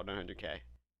 12900K,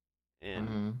 and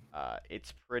Mm-hmm.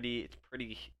 it's pretty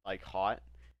like hot.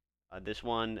 This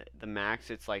one, the max,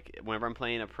 it's like whenever I'm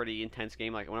playing a pretty intense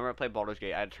game, like whenever I play Baldur's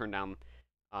Gate, I had to turn down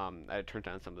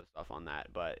some of the stuff on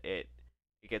that, but it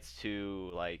gets to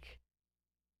like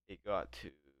it got to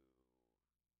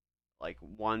like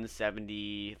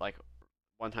 170, like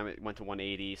one time it went to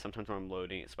 180. Sometimes when I'm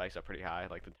loading, it spikes up pretty high,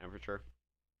 like the temperature.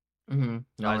 Mm-hmm. So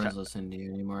No I one just is listening to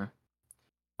you anymore.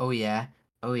 Oh yeah.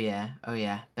 Oh yeah. Oh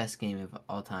yeah. Best game of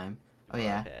all time. Oh Super Auto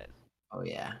yeah. Pet. Oh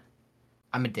yeah.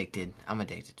 I'm addicted. I'm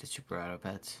addicted to Super Auto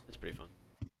Pets. It's pretty fun.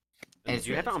 And It's do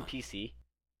you have really it on fun. PC?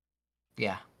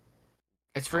 Yeah.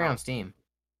 It's free How? on Steam.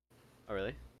 Oh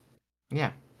really?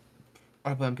 Yeah.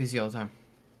 I play on PC all the time.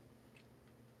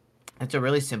 It's a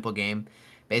really simple game.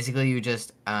 Basically, you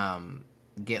just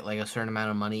get like a certain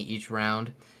amount of money each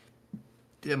round,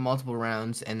 do multiple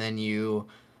rounds, and then you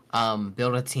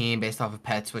build a team based off of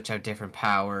pets which have different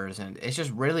powers, and it's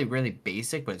just really really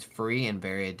basic, but it's free and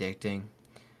very addicting.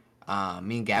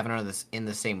 Me and Gavin are in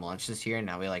the same lunch this year, and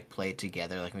now we like play it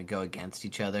together, like we go against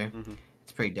each other. Mm-hmm.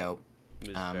 It's pretty dope. It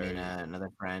is Me and very. another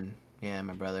friend, yeah,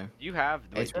 my brother. Do you have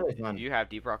It's wait? really Do fun. you have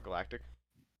Deep Rock Galactic?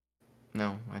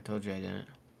 No, I told you I didn't.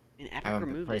 And I Epic have a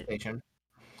removed it. PlayStation.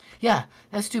 Yeah,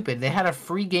 that's stupid. They had a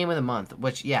free game of the month,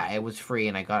 which yeah, it was free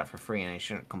and I got it for free and I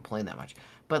shouldn't complain that much.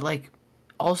 But like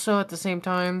also at the same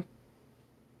time,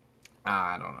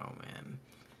 I don't know, man.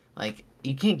 Like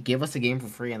you can't give us a game for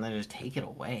free and then just take it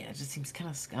away. It just seems kind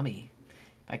of scummy.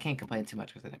 I can't complain too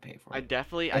much because I didn't pay for I it.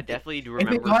 definitely, I If it, definitely do if it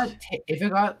remember. got if it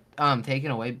got taken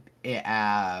away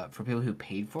for people who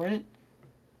paid for it,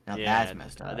 now that's Yeah,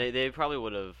 messed up. they probably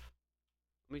would have.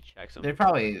 Let me check They something.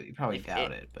 probably If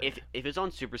doubt it it, but if it's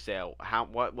on super sale,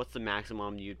 what's the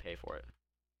maximum you'd pay for it?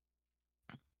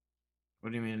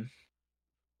 what do you mean?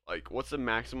 Like, what's the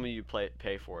maximum you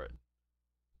pay for it?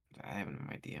 I have no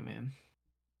idea, man.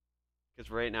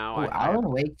 Because right now, Oh, I Alan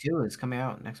Wake 2 is coming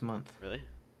out next month. really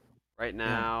right Yeah.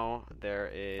 now there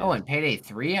Oh, is and Payday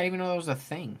 3? I didn't even know that was a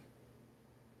thing.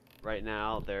 right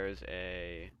now there's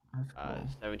a That's cool.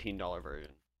 $17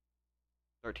 version,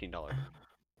 $13.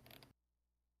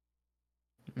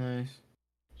 Nice.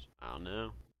 I don't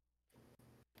know.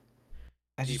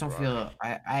 I just Deep don't Rock. feel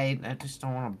I just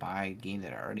don't want to buy a game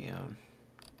that I already own.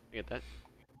 You get that?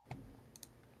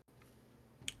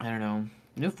 I don't know.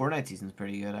 New Fortnite season's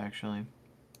pretty good actually.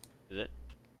 Is it?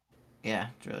 Yeah,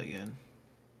 it's really good.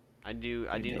 I do.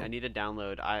 I Pretty need. I dope. need to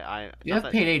download. I. It's You not have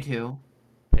that. Payday 2.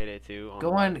 Payday 2 on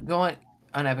Go what?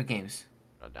 on Epic Games.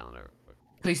 I'll download it real quick.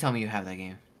 Please tell me you have that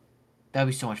game. That'd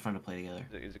be so much fun to play together.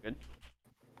 Is it good?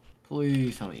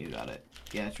 Please tell me you got it.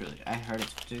 Yeah, it's really. I heard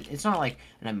it's not like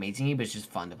an amazing game, but it's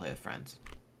just fun to play with friends.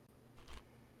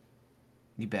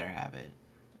 You better have it.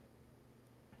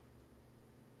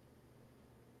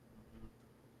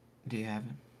 Do you have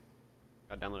it?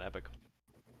 Got download Epic.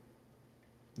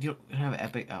 You don't have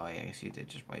Epic. Oh, yeah, I guess you did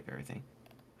just wipe everything.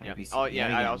 On Yeah. your PC. Oh yeah,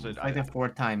 Yet I again, also it's like the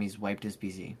fourth time he's wiped his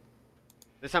PC.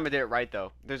 this time I did it right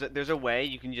though. There's a way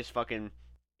you can just fucking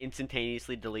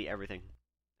instantaneously delete everything.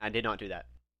 I did not do that.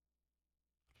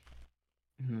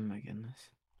 Oh my goodness.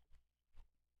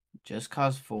 Just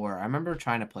Cause 4. I remember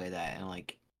trying to play that and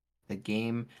like the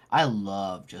game. I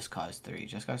love Just Cause 3.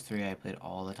 Just Cause 3 I played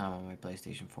all the time on my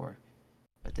PlayStation 4.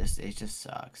 But this it just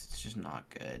sucks. It's just not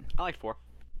good. I like 4.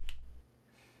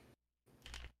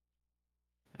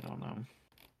 I don't know.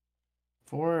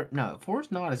 4 no,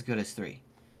 4's not as good as 3.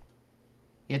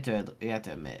 You have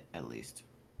to admit at least.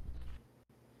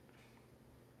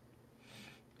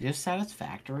 Just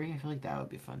Satisfactory? I feel like that would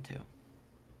be fun too.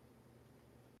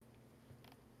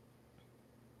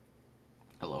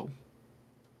 Hello?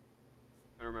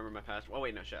 I remember my password. Oh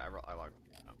wait, no shit. I logged.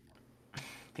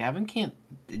 Gavin can't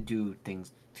do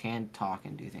things, can't talk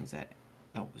and do things at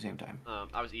the same time.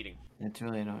 I was eating. It's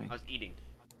really annoying. I was eating.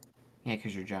 Yeah,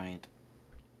 because you're giant.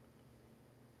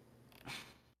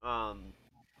 Um,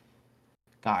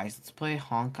 Guys, let's play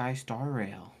Honkai Star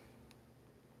Rail.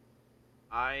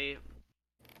 I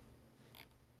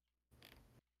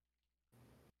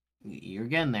You're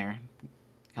getting there.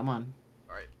 Come on.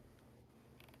 all right.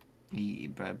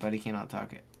 Buddy cannot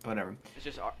talk it. Whatever. It's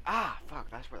just fuck.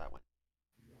 That's where that went.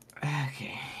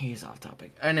 Okay, he's off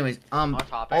topic. Anyways, Off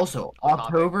topic. also, Off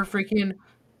October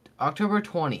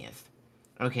 20th,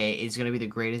 okay, is gonna be the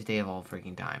greatest day of all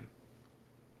freaking time.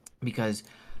 Because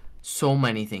so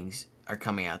many things are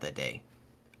coming out that day.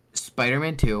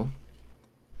 Spider-Man 2,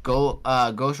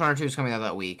 Ghost Runner 2 is coming out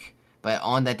that week, but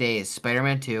on that day is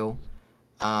Spider-Man 2,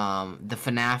 the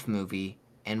FNAF movie,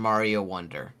 and Mario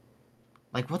Wonder.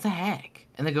 Like, what the heck?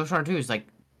 And the Ghost Runner 2 is like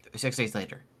 6 days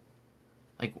later.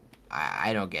 Like,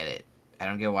 I don't get it. I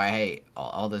don't get why, hey,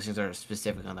 all those things are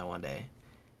specific on that one day.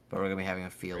 But we're going to be having a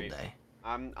field Great. day.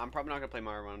 I'm probably not gonna play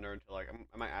Mario Wonder until like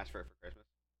I might ask for it for Christmas.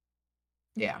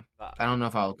 Yeah. But I don't know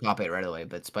if I'll cop it right away,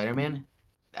 but Spider-Man,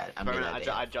 I'm Spider-Man, that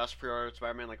day. I just pre-ordered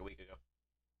Spider-Man like a week ago.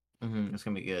 It's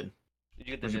going to be good. Did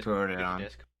you get the What'd you disc? pre-order Did it you get on? the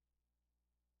disc?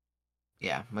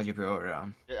 Yeah, what'd you pre-order it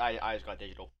on? I just got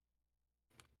digital.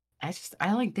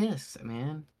 I like discs,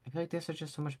 man. I feel like discs are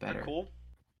just so much better. They're cool.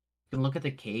 You can look at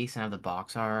the case and have the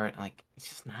box art. Like, it's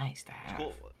just nice to have.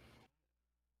 It's cool.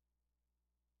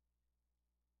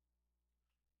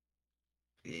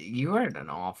 You are an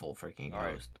awful freaking All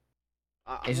right. host.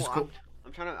 I'm, It's just well, cool.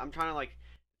 I'm trying to like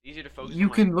easier to focus You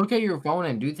on can look at your phone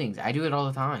and do things. I do it all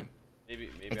the time. maybe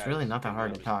It's I really just- not that maybe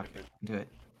hard I to was talk different. and do it.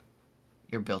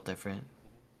 You're built different.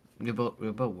 You're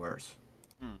built worse.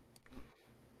 Hmm.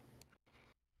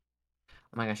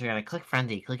 Oh my gosh, I gotta click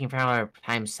frenzy. Clicking power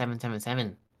times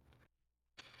 777.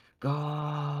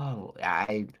 Go!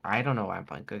 I don't know why I'm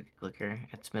playing Cookie Clicker.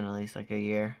 It's been at least like a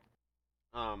year.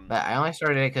 But I only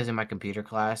started it because in my computer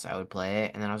class I would play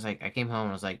it, and then I was like, I came home and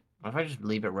I was like, what if I just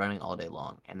leave it running all day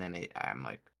long? And then I'm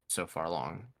like so far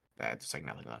along that it's like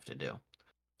nothing left to do.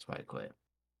 That's why I quit.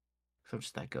 So I'm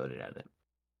just that goated at it.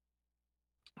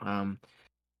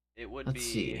 It would Let's be.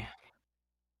 see.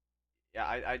 Yeah,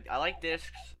 I like discs.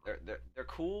 They're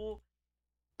cool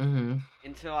Mm-hmm.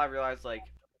 until I realize like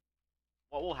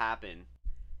what will happen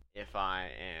if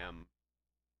I'm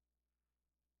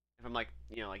like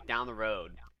like down the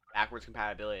road backwards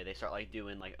compatibility they start like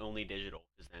doing like only digital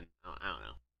because then I don't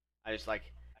know. I just like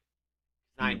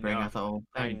I You bring know out the whole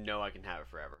I thing. know I can have it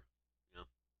forever.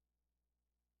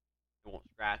 It won't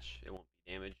scratch. It won't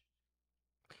be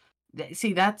damaged.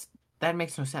 See, that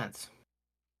makes no sense.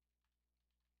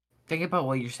 Think about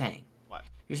what you're saying. What?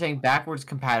 You're saying backwards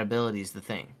compatibility is the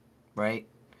thing, right?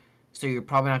 So you're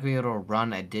probably not going to be able to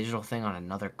run a digital thing on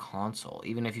another console,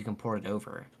 even if you can port it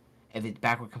over. If it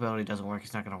backward compatibility doesn't work,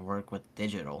 it's not going to work with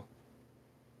digital.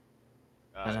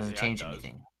 That doesn't Yeah, it change does.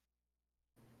 anything.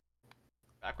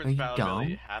 Backwards Are you compatibility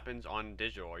dumb? happens on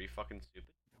digital. Are you fucking stupid?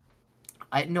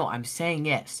 No, I'm saying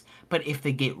yes, but if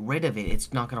they get rid of it,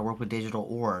 it's not going to work with digital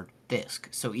or disc.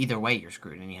 So either way, you're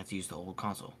screwed, and you have to use the old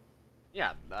console.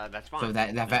 Yeah, that's fine. So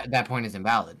that point is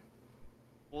invalid.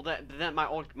 Well, that my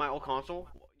old console.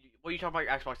 What are you talking about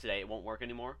your Xbox today? It won't work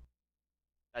anymore.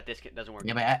 That disc doesn't work.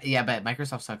 Yeah, but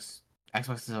Microsoft sucks.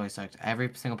 Xbox has always sucked. Every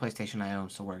single PlayStation I own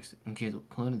still works, including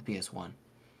the PS1.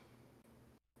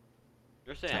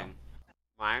 You're saying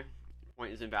my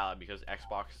point is invalid because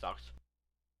Xbox sucks.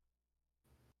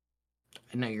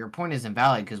 No, your point is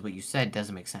invalid because what you said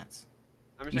doesn't make sense.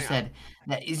 I'm just You saying. said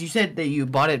you said that you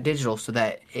bought it digital so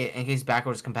that in case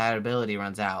backwards compatibility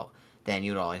runs out, then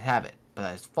you'd always have it. But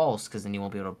that's false because then you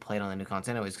won't be able to play it on the new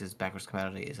console anyways because backwards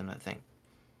compatibility isn't a thing.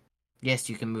 Yes,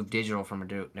 you can move digital from a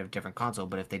different console,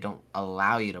 but if they don't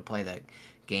allow you to play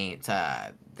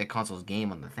the console's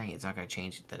game on the thing, it's not going to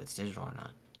change that it's digital or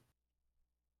not.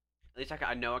 At least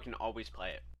I know I can always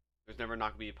play it. There's never not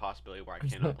gonna be a possibility where I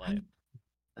cannot play it.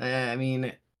 I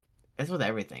mean, it's with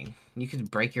everything. You could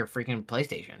break your freaking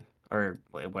PlayStation or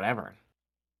whatever.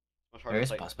 Much There harder to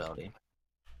is a play. possibility.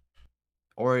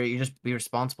 Or you just be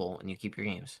responsible and you keep your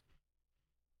games.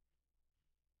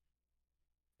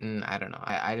 I don't know.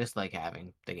 I just like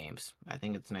having the games. I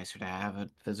think it's nicer to have a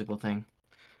physical thing.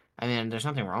 I mean, there's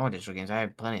nothing wrong with digital games. I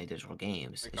have plenty of digital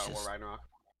games. Like It's God of War just, Ragnarok.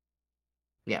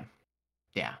 yeah,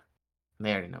 yeah.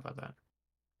 They already know about that.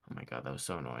 Oh my god, that was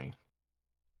so annoying.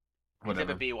 Exhibit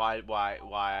Whatever. B, why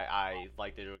I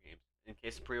like digital games. In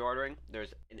case of pre-ordering,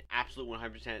 there's an absolute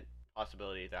 100%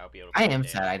 possibility that I'll be able to I play it the am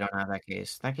day sad of. I don't have that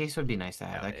case. That case would be nice to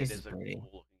have. Yeah, That it case is is a pretty. cool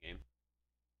looking game.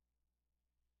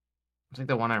 It's like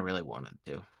the one I really wanted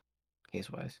to, case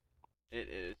wise. It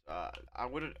is. I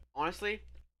would honestly.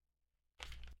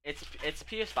 It's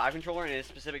PS5 controller and it's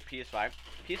specific PS5.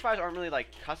 PS5s aren't really like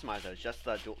customized though. It's just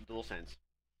the DualSense.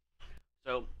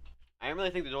 So I don't really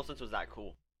think the DualSense was that cool,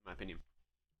 in my opinion.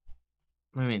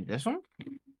 I mean, this one?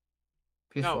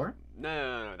 No, PS4?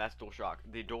 no. That's DualShock.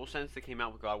 The DualSense that came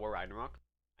out with God of War Ragnarok.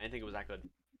 I didn't think it was that good.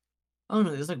 Oh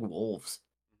no, it's like wolves.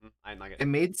 I didn't like it. It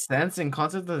made sense in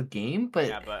concept of the game, but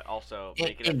Yeah, but also in,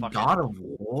 making it in fucking. God of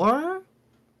War?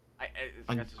 I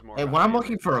Like, guess it's more and about when I'm family.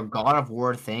 looking for a God of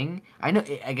War thing, I know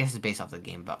I guess it's based off the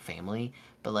game about family,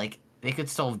 but like they could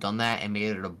still have done that and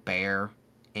made it a bear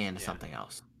and Yeah, something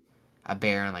else. A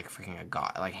bear and like freaking a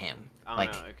god like him. I don't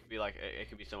know. Like It could be like it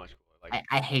could be so much cooler. Like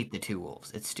I hate the two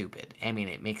wolves. It's stupid. I mean,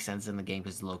 it makes sense in the game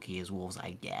because Loki is wolves,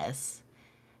 I guess,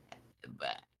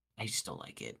 but I just don't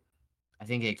like it. I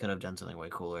think they could have done something way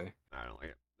cooler. I don't like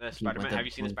it. The Keep with Spider-Man. the Have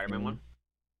you seen the blue Spider-Man one?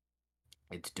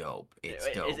 thing. It's dope. It's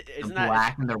dope. The Isn't that?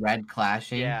 black and the red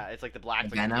clashing, Yeah, it's like the the black,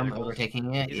 like the venom tentacles.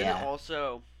 overtaking it. Isn't it Yeah,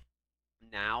 also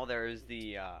now there's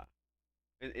the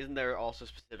isn't there also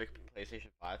specific PlayStation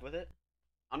 5 with it?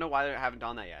 I don't know why they haven't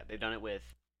done that yet. They've done it with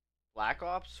Black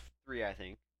Ops 3, I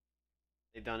think.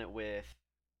 They've done it with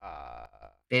uh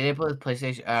they did with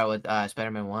PlayStation. With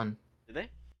Spider-Man One. did they?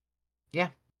 Yeah,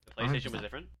 The one hundred PlayStation was percent.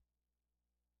 different?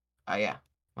 Yeah,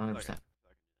 one I hundred feel like percent.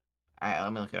 I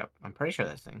let me look it up. I'm pretty sure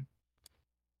that's thing.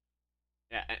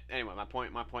 yeah, anyway, my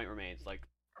point remains like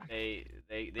they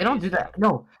They don't need to do stop. that.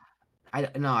 No,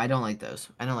 I don't like those.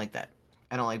 I don't like that.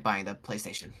 I don't like buying the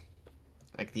PlayStation,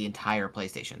 like the entire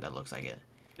PlayStation that looks like it,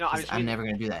 No, I because just I'm mean never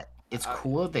gonna do that. It's I,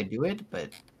 cool if they do it, but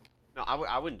no,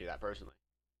 I wouldn't do that personally.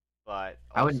 But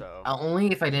I would also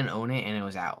only if I didn't own it and it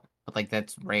was out. But like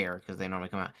that's rare because they normally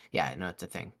come out. Yeah, no, it's a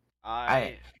thing. I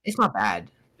I it's not bad.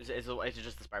 is it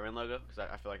just the Spider-Man logo? Because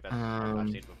I feel like that's I've Um,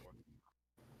 seen it before.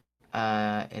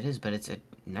 it is, but it's a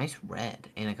nice red,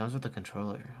 and it comes with the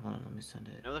controller. Hold on, let me send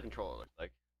it. I know the controller looks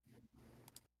like.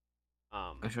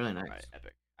 It's really Right, nice.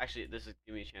 epic. Actually, this is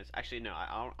give me a chance. Actually, no,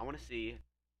 I want to see.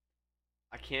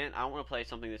 I can't. I don't want to play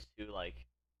something that's too like.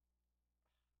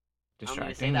 I don't need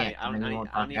to say Distracting, that. yeah, and then you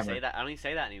won't I don't talk need to say ever. that. I don't need to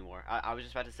say that anymore. I was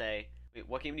just about to say. Wait,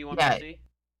 what game do you want me to Yeah, see?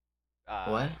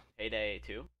 what? Payday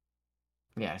 2.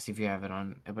 Yeah, see if you have it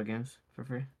on Epic Games for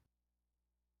free.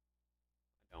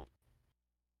 I don't.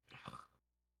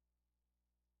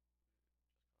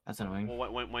 That's annoying.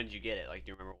 Well, when did you get it? Like,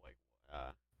 do you remember like?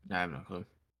 Uh, I have no clue.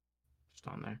 Just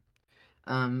on there.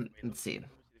 wait, Let's see. let me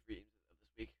see the free games of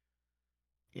this week.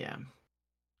 Yeah.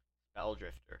 Spell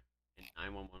Drifter and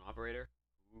 911 Operator.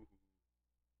 Ooh,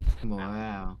 Mountain.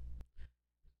 Wow.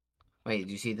 Wait,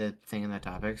 did you see the thing in the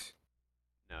topics?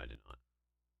 No, I did not.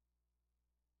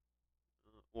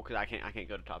 Well, cause I can't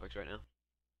go to topics right now.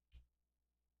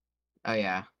 Oh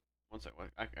yeah. One sec.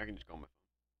 I can just go on my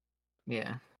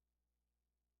Yeah.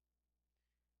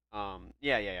 phone.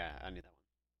 Yeah. I knew that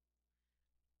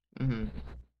Mm-hmm.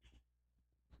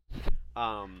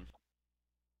 one.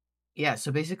 Yeah,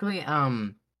 so basically,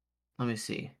 let me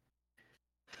see.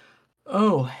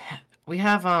 Oh, we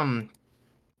have some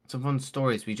fun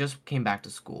stories. We just came back to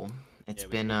school. It's Yeah,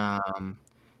 we been did.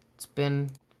 it's been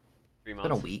Three a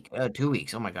months. week. 2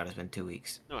 weeks. Oh my god, it's been 2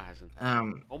 weeks. No, it hasn't.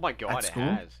 Um Oh my at god, it school?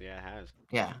 has. Yeah, it has.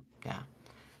 Yeah, yeah.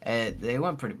 They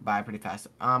went pretty fast.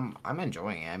 I'm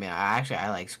enjoying it. I mean, I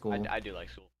like school. I do like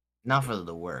school. Not for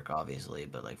the work, obviously,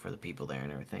 but like for the people there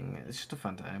and everything. It's just a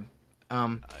fun time.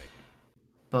 Um, I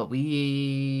but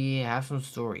we have some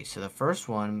stories. So the first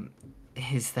one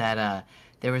is that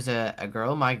there was a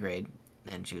girl in my grade,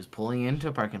 and she was pulling into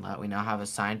a parking lot. We now have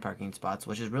assigned parking spots,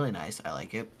 which is really nice. I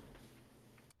like it.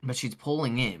 But she's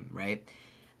pulling in, right?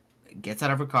 Gets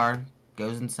out of her car,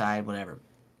 goes inside, whatever.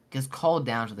 Gets called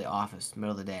down to the office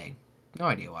middle of the day. No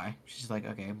idea why. She's like,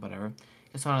 okay, whatever.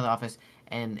 Gets on to the office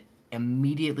and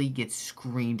immediately gets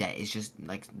screamed at. It's just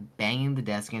like banging the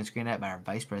desk and screamed at by our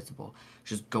vice principal.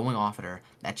 Just going off at her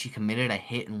that she committed a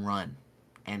hit and run.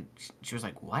 And she was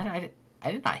like, what? I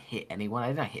did not hit anyone. I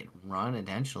did not hit and run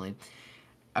intentionally.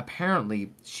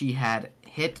 Apparently, she had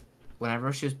hit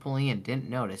whenever she was pulling in, didn't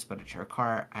notice, but her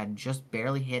car had just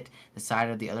barely hit the side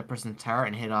of the other person's tire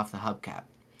and hit off the hubcap.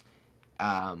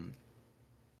 Um,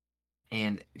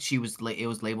 and it was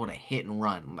labeled a hit and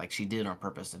run, like she did it on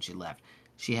purpose and she left.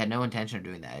 She had no intention of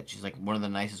doing that. She's like one of the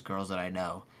nicest girls that I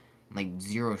know, like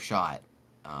zero shot.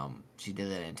 She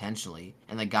did it intentionally,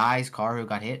 and the guy's car who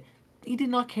got hit, he did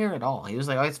not care at all. He was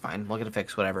like, "Oh, it's fine. We'll get it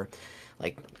fixed, whatever."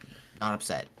 Like, not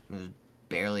upset. It was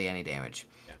barely any damage.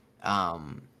 Yeah.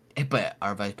 But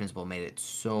our vice principal made it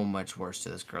so much worse to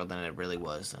this girl than it really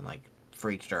was, and like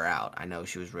freaked her out. I know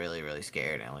she was really, really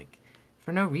scared, and like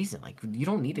for no reason. Like you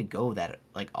don't need to go that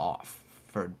like off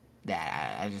for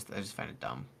that. I just find it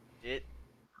dumb. It.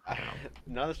 I don't know.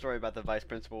 Another story about the vice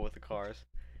principal with the cars.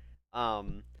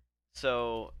 Um,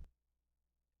 so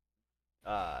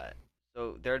uh,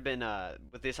 so there had been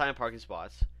with the assigned parking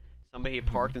spots, somebody had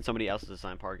parked in somebody else's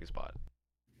assigned parking spot.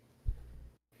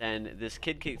 Then this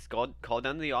kid gets called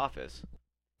down to the office,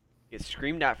 gets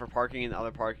screamed at for parking in the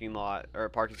other parking lot or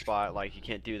parking spot, like you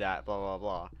can't do that, blah blah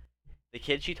blah. The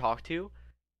kid she talked to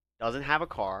doesn't have a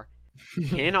car,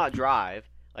 cannot drive,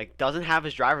 like doesn't have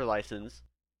his driver license,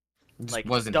 Just like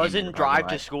wasn't in the doesn't parking drive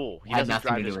to lot. school. He Had doesn't nothing to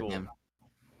drive to do with school. him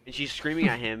And she's screaming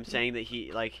at him, saying that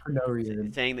he like for no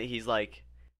reason. saying that he's like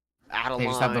out of They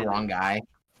just have the line. wrong And guy.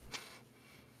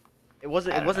 it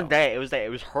wasn't I it don't wasn't know. that. It was that. It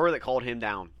was her that called him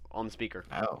down on the speaker.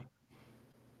 Oh,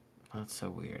 that's so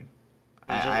weird.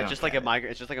 I It's don't just like a get it. mic.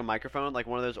 It's just like a microphone, like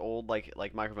one of those old like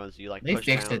microphones you like They push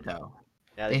fixed down. it though.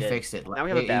 Yeah, they They did. fixed it. Now we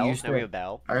have a It bell. used Now we to. have a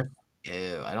bell.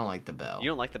 Ew, I don't like the You bell.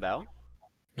 don't like the bell?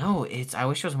 No, it's. I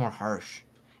wish it was more harsh.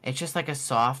 It's just like a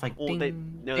soft, like Well, they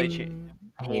ding, no they cha- ding.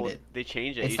 I hate well it. they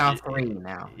changed it. It's You now should, three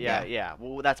now. yeah, Yeah, yeah.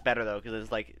 Well, that's better though, because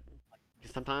it's like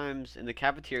 'cause sometimes in the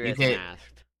cafeteria you it's could.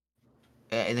 masked.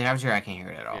 In the cafeteria, I can't hear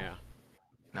it at all. Yeah.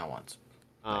 Not once.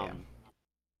 But yeah. Um.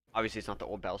 Obviously, it's not the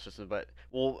old bell system, but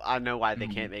well, I know why they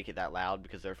Mhm. can't make it that loud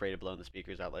because they're afraid of blowing the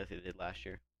speakers out like they did last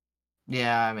year.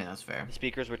 Yeah, I mean that's fair. The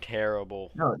speakers were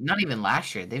terrible. No, not even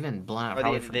last year. They've been blown out Or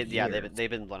probably for yeah, years. they've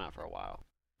been blown out for a while.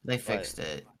 They But fixed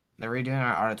it. They're redoing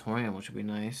our auditorium, which would be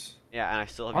nice. yeah, and I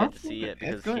still have yet to see Honestly, it it's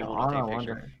because going he will not on. take I a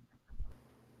picture. wonder.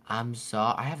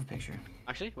 I have a picture.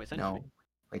 Actually, wait, send it to me. No.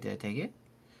 Wait, did I take it?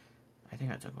 I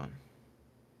think I took one.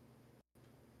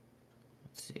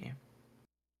 Let's see.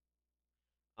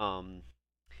 Um,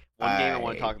 one game I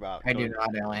want to talk about. I do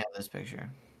not. I only have this picture.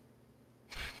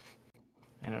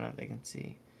 I don't know if they can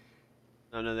see.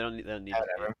 No, no, they don't need to see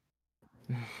it.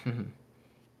 Whatever.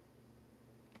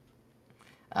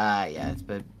 Yeah, it's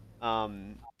but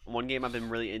One game I've been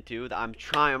really into that I'm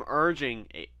urging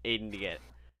Aiden to get.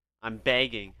 I'm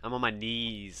begging. I'm on my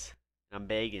knees. I'm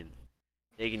begging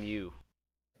you.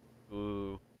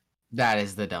 Ooh. that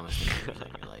is the dumbest thing you've ever said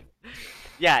in your life.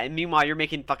 Yeah, and meanwhile you're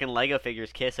making fucking Lego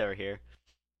figures kiss over here.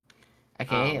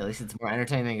 Okay, at least it's more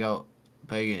entertaining than go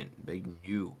begging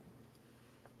you.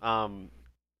 To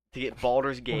get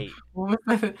Baldur's Gate. What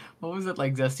was it? What was it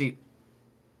like, Zesty?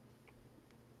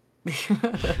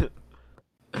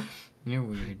 You're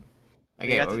weird.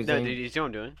 Okay, what were we no, saying? dude, you see what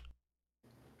I'm doing?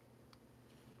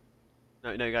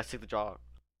 No, no, you gotta stick the jaw.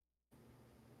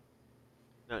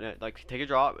 No, no, like take a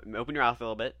draw, open your mouth a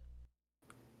little bit.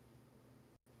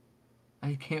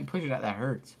 I can't push it out. That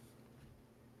hurts.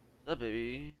 What's up,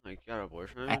 baby? Like, you got a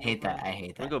boyfriend? I hate that. I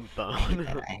hate that. Wanna go I hate bone?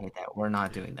 that. I hate that. We're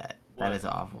not doing that. That What? is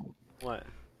awful. What?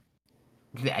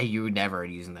 You would never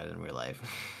using that in real life.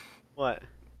 What?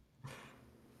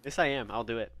 Yes, I am. I'll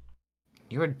do it.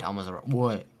 You're dumb as a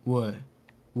what? What?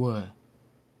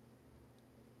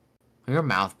 You're a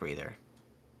mouth breather.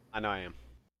 I know I am.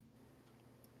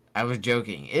 I was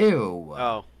joking. Ew.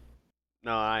 Oh.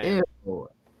 No, I am.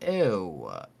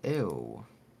 Ew.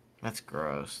 That's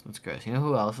gross. That's gross. You know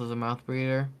who else is a mouth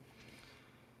breather?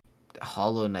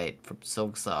 Hollow Knight from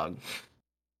Silk Song.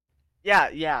 Yeah,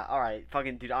 yeah, alright.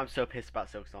 Fucking, dude, I'm so pissed about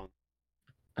Silk Song.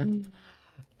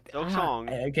 Silk Song.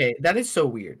 Okay, that is so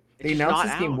weird. It's They just announced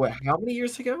not this game, out. what, how many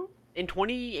years ago? In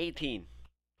 2018.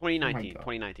 2019.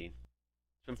 2019. It's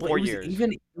been Well, 4 years.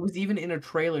 It was even in a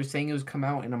trailer saying it was come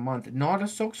out in a month. Not a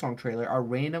Silk Song trailer, a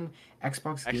random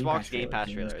Xbox Game Pass Xbox Game trailer Pass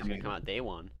saying it was trailer is gonna coming come out day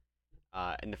one.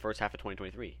 in the first half of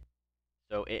 2023.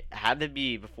 So it had to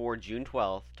be before June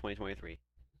 12th, 2023,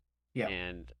 Yeah.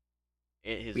 and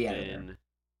it has We out of there. been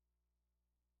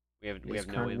It we is have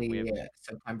no we currently have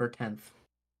September 10th.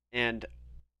 and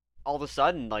all of a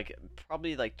sudden, like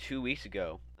probably like 2 weeks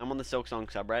ago, I'm on the Silk Song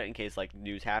subreddit in case like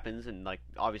news happens, and like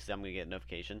obviously I'm gonna get a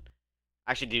notification.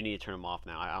 I actually do need to turn them off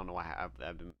now. I don't know why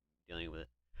I've been dealing with it,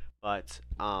 but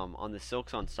on the Silk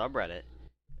Song subreddit,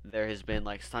 there has been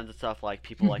like tons of stuff like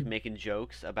people like making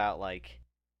jokes about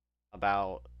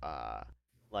about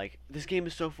like this game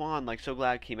is so fun, like so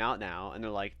glad it came out now, and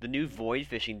they're like the new void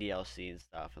fishing DLC and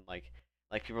stuff, and like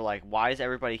people are like, why does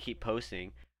everybody keep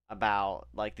posting about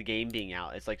like the game being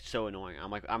out? It's like so annoying.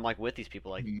 I'm like with these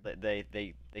people, like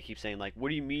they keep saying like, what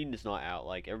do you mean it's not out?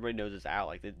 Like everybody knows it's out.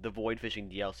 Like the void fishing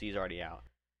DLC is already out,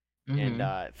 and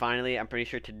Mm-hmm. finally I'm pretty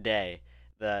sure today.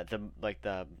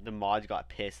 The mods got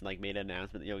pissed and like made an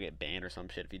announcement that you'll get banned or some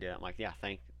shit if you do it. I'm like, yeah,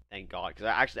 thank God,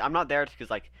 because I'm not there because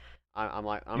like I'm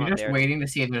like I'm You're not just there. waiting to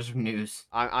see if there's news.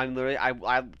 I'm literally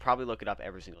I probably look it up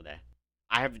every single day.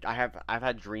 I've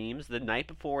had dreams the night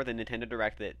before the Nintendo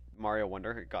Direct that Mario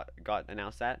Wonder got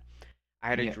announced at. I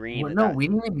had a Yeah. dream Well, that no, that we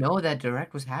didn't even know that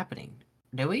direct was happening.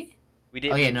 Did we? we Oh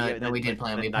did yeah, we no, yeah no, we did the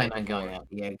plan. We night planned on going before up.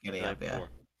 Yeah, the getting night up. Yeah. before.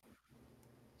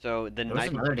 So the There was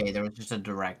night another day. There was just a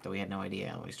direct that we had no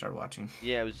idea, and we started watching.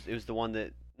 yeah it was the one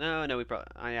that no we probably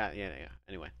yeah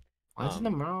anyway Was it the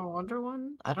um Merle Wonder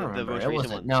one? I don't the remember. most It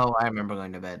recent wasn't. one. No, I remember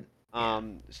going to bed. Yeah.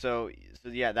 So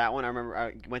yeah, that one I remember.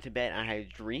 I went to bed and I had a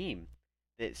dream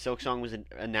that Silk Song was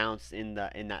announced in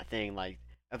that thing, like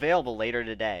available later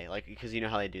today, like because you know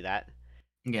how they do that.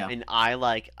 Yeah. And I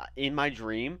like in my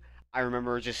dream, I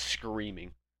remember just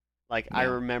screaming. Like I Yeah.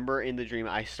 remember in the dream,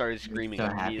 I started You're screaming so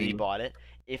and immediately happy. bought it.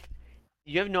 If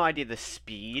you have no idea the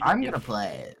speed, I'm if gonna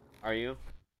play it. are you?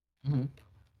 Hmm.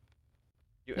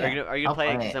 Are Yeah, you gonna I'll play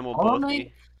it? play Because it. then we'll Hollow both Knight.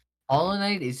 be. Hollow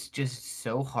Knight is just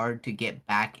so hard to get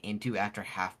back into after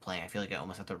half play. I feel like I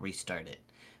almost have to restart it,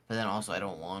 but then also I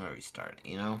don't want to restart it.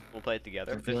 You know. We'll play it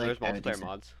So I together. feel There's like I would multiplayer just.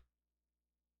 mods.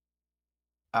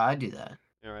 I'd do that.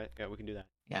 All right, yeah, we can do that.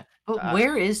 Yeah. But Uh,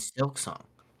 where is Silk Song?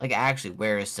 Like, actually,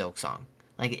 where is Silk Song?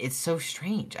 Like, it's so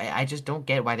strange. I just don't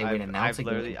get why they would announce a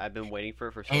game. I've been waiting for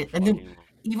it for so And then, fucking long.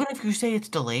 even if you say it's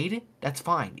delayed, that's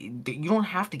fine. You don't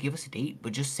have to give us a date,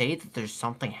 but just say that there's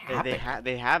something happening.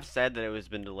 They have said that it was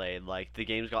been delayed. Like the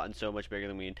game's gotten so much bigger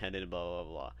than we intended. Blah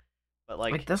blah blah. But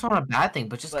Like, like, that's not a bad thing,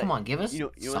 but just come but on, give us you know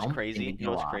what's something to crazy? You know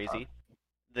go what's off of. crazy?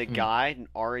 The Hmm. guy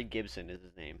Ari Gibson is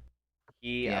his name.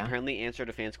 He Yeah. apparently answered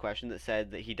a fan's question that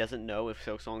said that he doesn't know if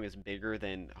Silksong is bigger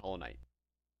than Hollow Knight.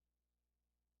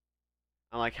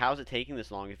 I'm like, how's it taking this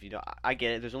long? If you don't, I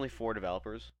get it. There's only 4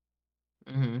 developers.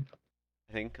 Hmm.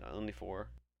 I think only four.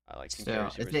 I like Team Cherry So,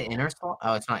 is super it small. Inner Sloth?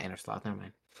 Oh, it's not Inner Sloth. Never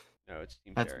mind. No, it's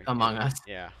Team That's Cherry. Among Us.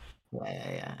 Yeah.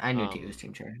 Yeah. I knew it was Um.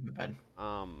 Team Cherry. My bad.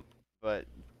 But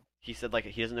he said like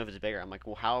he doesn't know if it's bigger. I'm like,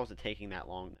 well, how is it taking that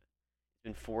long? It's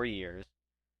been 4 years.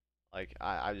 Like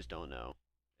I just don't know.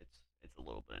 It's a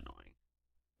little bit annoying.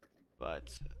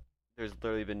 But there's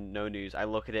literally been no news. I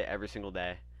look at it every single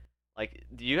day. Like,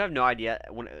 do you have no idea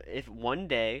when if one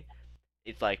day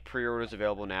it's like pre-orders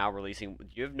available now, releasing?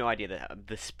 You have no idea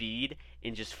the speed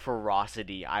and just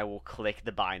ferocity. I will click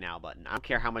the buy now button. I don't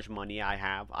care how much money I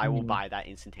have. I will Mhm. buy that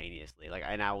instantaneously. Like,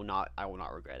 and I will not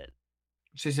regret it.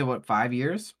 She said, what, 5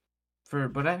 years? For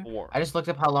whatever? Or I just looked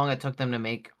up how long it took them to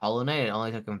make Hollow Knight. It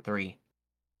only took them 3.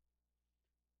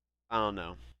 I don't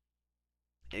know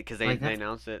because Like, they that's.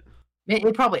 announced it.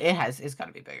 It probably. It has. It's got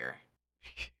to be bigger.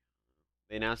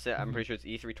 They announced it. I'm Mhm. pretty sure it's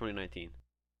E3 2019.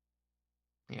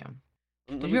 Yeah.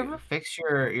 Let Did you me. ever fix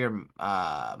your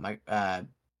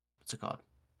what's it called?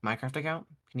 Minecraft account?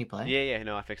 Can you play? Yeah.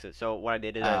 No, I fixed it. So what I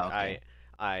did is Oh, okay.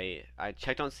 I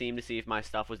checked on Steam to see if my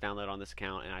stuff was downloaded on this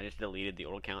account, and I just deleted the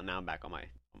old account. Now I'm back Oh, on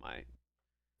my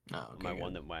okay,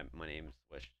 one good. that my name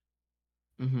switched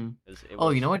Mm-hmm. because it Oh,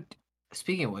 you was know what?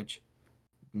 Speaking of which,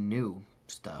 new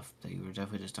stuff that you were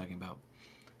definitely just talking about.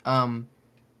 Um,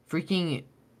 freaking,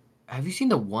 have you seen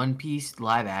the One Piece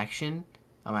live action?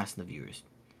 I'm asking the viewers.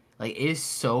 Like, it is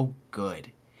so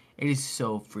good. It is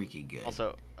so freaking good.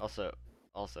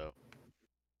 also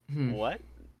Hmm. what?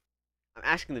 I'm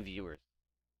asking the viewers.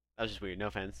 That was just weird. No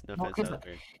offense. No Well, offense. That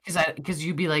was weird. because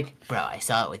you'd be like, bro, I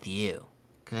saw it with you.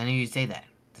 Because I knew you'd say that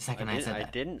the second I said I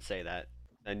that. didn't say that.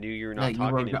 I knew you were No, not you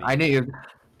talking were. to me. I knew you.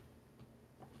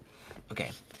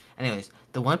 Okay. Anyways,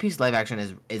 the One Piece live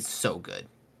action is so good.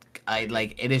 I Very good.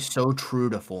 like it is so true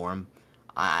to form.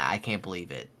 I can't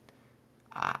believe it.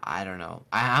 I don't know.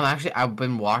 I'm actually I've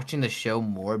been watching the show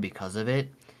more because of it.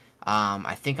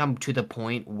 I think I'm to the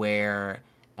point where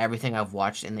everything I've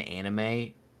watched in the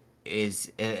anime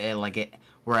is like it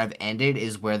Where I've ended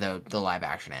is where the live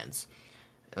action ends,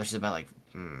 which is about like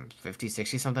 50,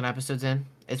 60 something episodes in.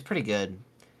 It's pretty good.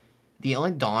 The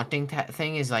only daunting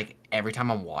thing is like every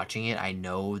time I'm watching it, I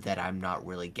know that I'm not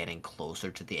really getting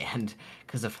closer to the end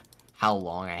because of how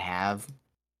long I have,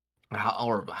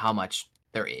 or how much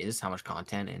there is, how much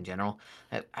content in general.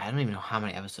 I don't even know how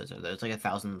many episodes are there. It's like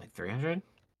 1,000, like 300,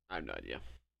 I have no idea.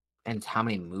 and it's how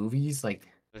many movies? Like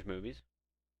There's movies.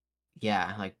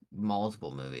 yeah, like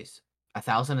multiple movies.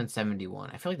 1,071.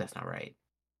 I feel like that's not right.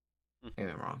 Hmm.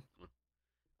 Maybe I'm wrong.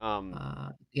 Um,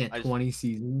 Yeah, I just 20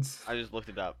 seasons. I just looked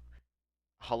it up.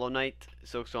 Hollow Knight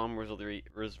Silksong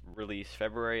was released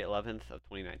February 11th of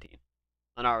 2019.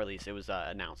 Not released. It was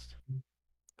announced. Um,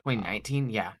 2019.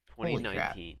 Yeah. Holy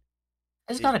crap. 2019.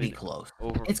 It's got It's to be been close.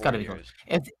 over It's got four to be close.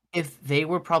 years. If they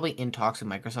were probably in talks with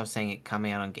Microsoft saying it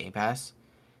coming out on Game Pass,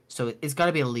 so it's got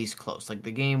to be at least close. Like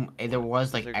the game, there What?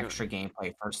 was Is like there going? extra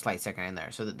gameplay for a slight second in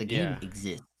there, so that the game Yeah.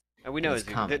 exists And we and know it's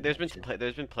coming. It's just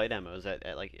there's been play demos at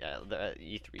like the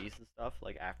E3s and stuff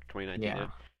like after 2019. yeah.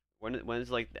 When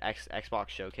is like the Xbox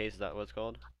Showcase? Is that what it's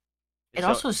called? It So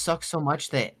also sucks so much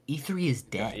that E3 is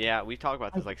dead. yeah, we've talked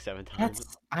about this Like like 7 times.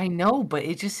 that's I know, but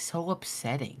it's just so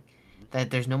upsetting Mhm. that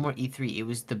there's no more E3. It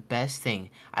was the best thing.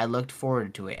 I looked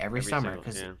forward to it every Every summer single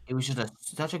because yeah. it was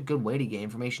just such a good way to get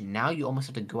information. Now you almost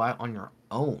have to go out on your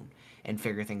own and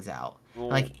figure things out. Well,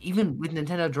 Like even with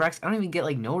Nintendo Directs, I don't even get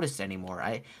like noticed anymore.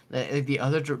 The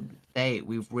other day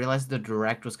we realized the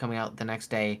Direct was coming out the next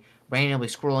day, randomly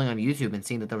scrolling on YouTube and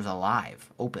seeing that there was a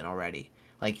live open already.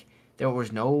 Like there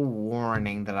was no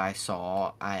warning that I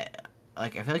saw. I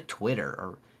feel like Twitter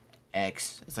or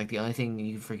X is like the only thing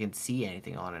you freaking see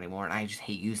anything on anymore, and I just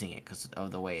hate using it because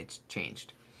of the way it's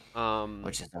changed, um,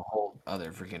 which is a whole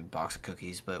other freaking box of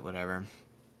cookies. But whatever.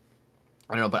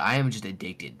 I don't know, but I am just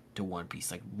addicted to One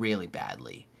Piece like really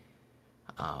badly.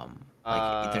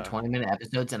 Like they're uh, 20-minute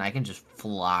episodes, and I can just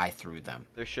fly through them,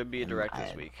 there should be a and direct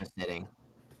this I week. just sitting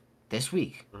this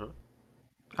week. Uh-huh.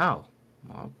 Oh,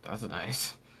 well, that's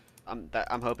nice. I'm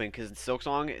hoping because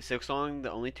Silksong,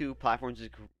 the only two platforms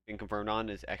it's been confirmed on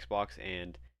is Xbox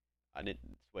and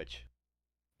Switch.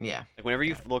 Yeah, Like whenever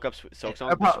you yeah. look up It'll Silksong,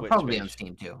 the probably be on Switch.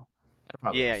 Steam too. It'll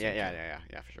probably be Yeah, on yeah, Steam yeah, too. yeah, yeah,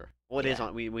 yeah, for sure. Well, it is Yeah.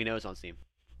 on. We know it's on Steam.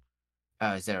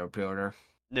 Oh, is there a pre-order?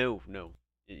 No, no,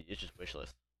 it's just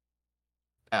wishlist.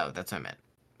 Oh, that's what I meant.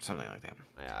 Something like that.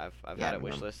 I've Yeah, I had it don't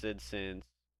remember. wishlisted since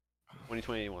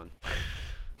 2021.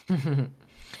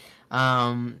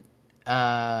 um,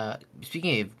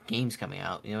 Speaking of games coming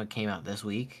out, you know what came out this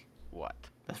week? What?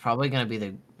 That's probably gonna be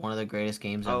the one of the greatest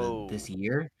games of Oh, this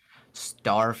year.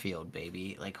 Starfield,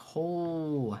 baby. Like,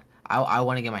 I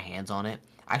want to get my hands on it.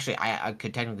 Actually, I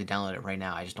could technically download it right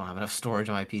now. I just don't have enough storage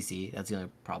on my PC. That's the only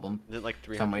problem. is it like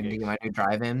So I'm 300 waiting to get gigs? my new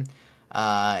drive in.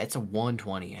 It's a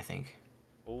 120, I think,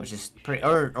 which Holy is pretty,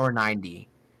 shit! or 90.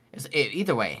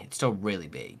 Either way, it's still really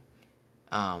big.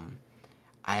 Um,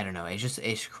 I don't know.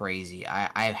 It's crazy.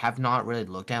 I have not really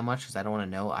looked at much because I don't want to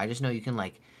know. I just know you can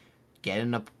like get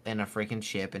in a freaking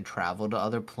ship and travel to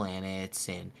other planets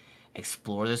and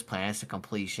explore those planets to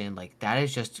completion. Like that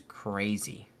is just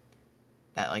crazy.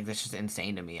 That's just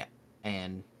insane to me.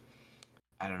 And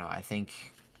I don't know. I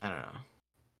don't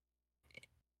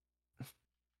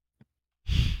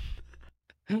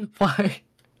know. Why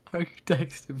are you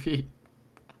texting me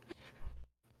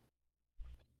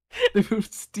through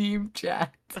Steam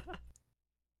chat?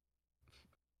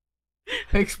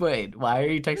 Explain. Why are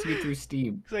you texting me through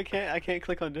Steam? Because I can't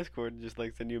click on Discord and just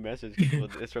like send you a message because it'll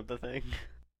disrupt the thing.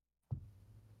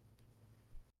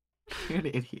 You're an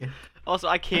idiot. Also,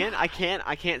 I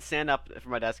can't stand up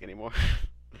from my desk anymore.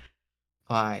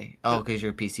 Why? Oh, because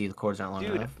your PC the cords aren't long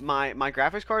Dude, enough. my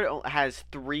graphics card has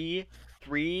three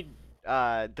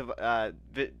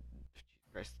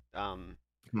Christ,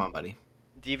 Come on, buddy.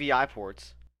 DVI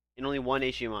ports and only one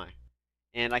HDMI,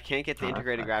 and I can't get the Oh, that's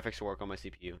integrated fine. graphics to work on my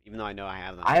CPU, even though I know I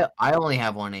have them. I only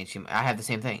have one HDMI. I have the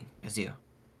same thing as you.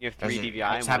 You have There's three I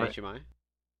DVI and just one have it. HDMI.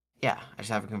 Yeah, I just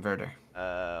have a converter.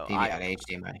 Uh, I DVI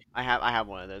to HDMI. I have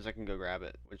one of those. I can go grab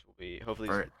it, which will be hopefully.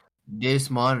 For this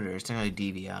monitor, it's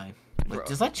technically DVI. But Bro,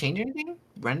 does that change anything?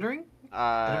 Rendering?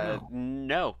 I don't know.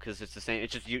 no, because it's the same.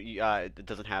 It's just it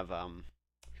doesn't have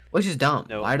Which is dumb.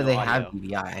 Why do no they have audio.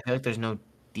 DVI? I feel like there's no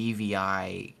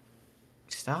DVI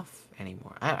stuff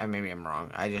anymore. Maybe I'm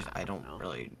wrong. I I don't don't know.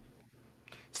 really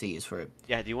see use for it.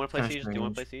 Yeah, do you want to It's play kind of Siege? Do you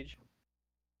want to play strange. Siege?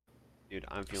 Dude,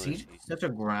 I'm feeling a Siege is Siege. such a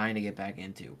grind to get back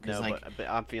into because No, but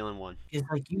I'm feeling one. it's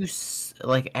like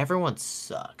like everyone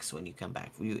sucks when you come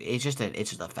back. It's just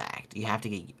a fact. You have to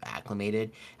get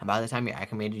acclimated, and by the time you're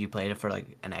acclimated, you played it for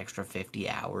like an extra 50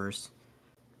 hours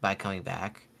by coming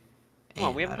back. Come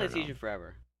on, we And haven't I played don't Siege know. in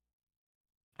forever.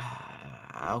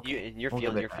 Okay, You're we'll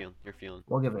give feeling, it you're that. feeling, you're feeling.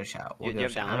 We'll give it a shot. Do We'll you give it a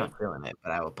have shot. I'm downloaded? not feeling it,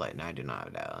 but I will play it. No, I do not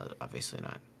have that. Obviously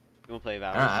not. You wanna play I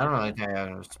Valorant don't. I tonight? don't know. Like I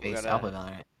have We space. I'll gotta. play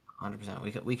Valorant.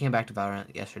 100%. We came back to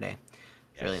Valorant yesterday.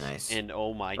 It's really Yes. nice. And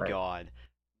oh my But god,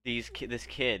 this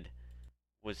kid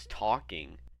was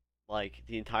talking like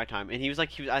the entire time, and he was like,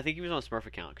 I think he was on a Smurf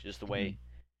account, 'cause just the way mhm.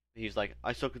 he was like,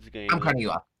 I suck at the I'm game. cutting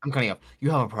you off. I'm cutting you off.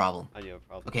 You have a problem. I do have a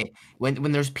problem. Okay.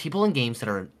 When there's people in games that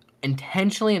are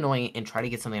intentionally annoying and try to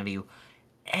get something out of you,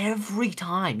 every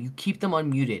time you keep them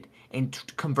unmuted and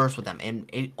converse with them, and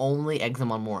it only eggs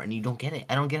them on more, and you don't get it.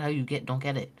 I don't get how you don't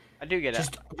get it. I do get it.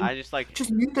 Just I just like,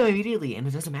 just mute them immediately, and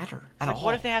it doesn't matter it's at like,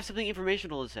 what if all. they have something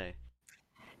informational to say?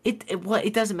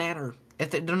 It doesn't matter if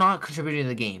they're not contributing to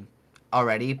the game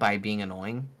already by being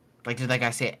annoying. Like I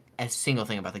say a single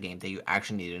thing about the game that you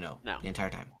actually need to know No, the entire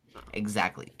time. no.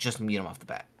 Exactly. Just mute them off the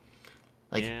bat.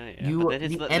 Like Yeah, yeah. But you, then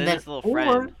his and then then his little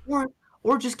friend.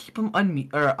 or just keep him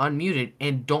unmuted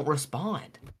and don't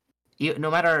respond.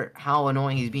 No matter how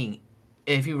annoying he's being,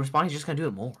 if you respond, he's just gonna do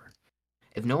it more.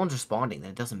 If no one's responding,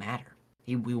 then it doesn't matter.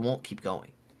 We won't keep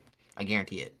going. I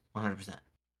guarantee it, 100%.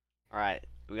 All right,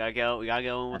 we gotta go. We gotta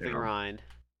go in I with don't the know. grind.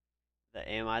 The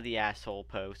am I the asshole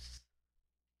posts.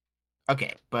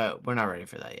 Okay, but we're not ready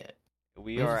for that yet.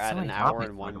 We We are have at so an many hour topics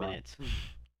and to talk one about. minute.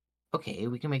 Okay,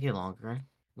 we can make it longer.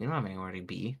 We don't have anywhere to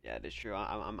be. Yeah, that's true.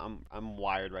 I'm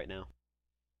wired right now.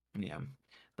 Yeah,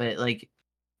 but like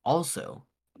also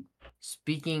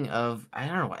speaking of, I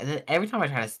don't know why. Every time I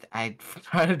try to, I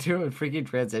try to do a freaking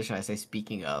transition. I say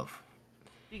speaking of.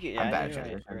 I'm Yeah, bad at you're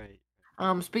right. You're transitions.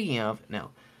 right. Speaking of,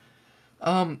 no.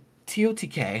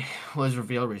 TOTK was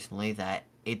revealed recently that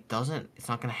it's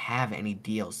not gonna have any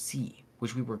DLC,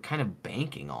 which we were kind of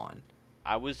banking on.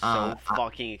 I was so Uh,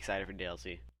 fucking excited for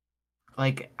DLC.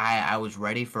 I was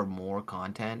ready for more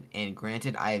content, and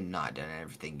granted, I have not done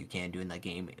everything you can do in that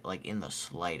game, like in the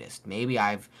slightest. Maybe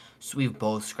so we've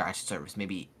both scratched the surface,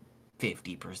 maybe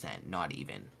 50%, not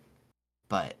even.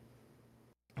 But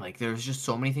like, there's just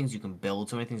so many things you can build,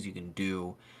 so many things you can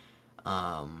do.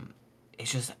 Um,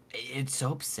 it's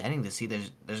so upsetting to see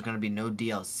there's gonna be no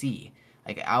DLC.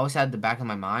 Like I always had the back of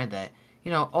my mind that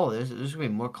oh, there's gonna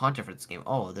be more content for this game.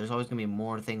 Oh, there's always gonna be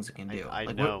more things it can do. I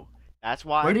Like know. That's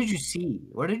where why did you see?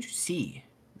 Where did you see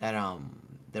that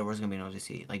there was gonna be no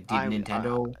DLC? Like, did I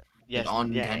Nintendo like yes,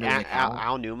 on yeah. Nintendo's account?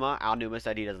 Al Numa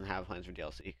said he doesn't have plans for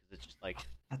DLC because it's just like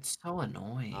That's so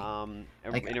annoying.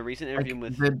 Like, in a recent like interview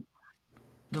with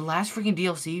the last freaking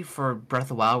DLC for Breath of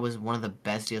the Wild was one of the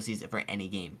best DLCs for any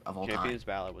game of all time. Champions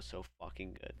Ballad was so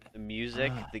fucking good. The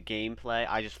music, Ugh, the gameplay,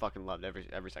 I just fucking loved every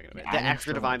second of yeah, it. The adding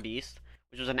extra so divine much. beast,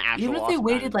 which was an Even actual if they awesome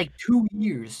waited diamond. like 2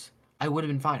 years, I would have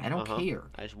been fine. I don't Uh-huh. care.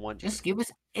 I just want Just give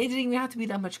us. It didn't even have to be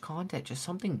that much content. Just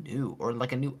something new, or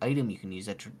like a new item you can use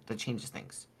that changes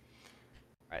things.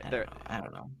 right I don't there. know. I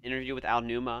don't know. Interview with Al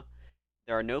Numa.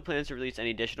 There are no plans to release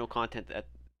any additional content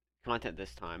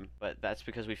this time, but that's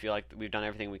because we feel like we've done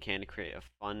everything we can to create a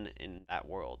fun in that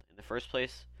world. In the first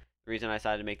place, the reason I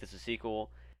decided to make this a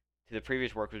sequel to the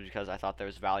previous work was because I thought there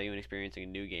was value in experiencing a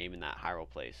new game in that Hyrule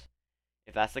place.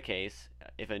 If that's the case,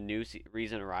 if a new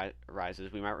reason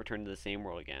arises, we might return to the same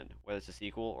world again. Whether it's a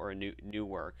sequel or a new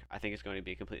work, I think it's going to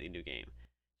be a completely new game.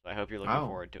 So I hope you're looking Oh.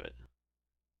 forward to it.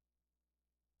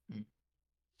 Hmm.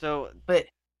 So But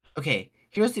okay,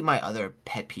 here's my other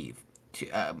pet peeve.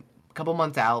 A couple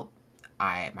months out,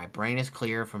 my brain is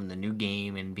clear from the new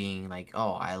game and being like,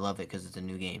 oh, I love it because it's a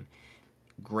new game.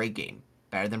 Great game,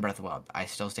 better than Breath of the Wild. I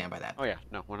still stand by that. oh yeah,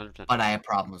 no, 100%. But I have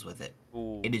problems with it.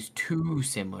 Ooh, It is too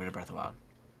similar to Breath of the Wild.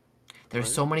 There's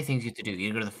really? so many things you have to do.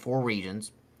 You go to the four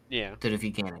regions Yeah. to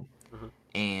defeat Ganon, Uh-huh.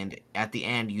 and at the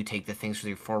end, you take the things for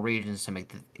the four regions to make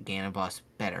the Ganon boss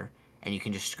better, and you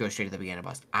can just go straight to the Ganon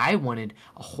boss. I wanted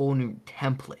a whole new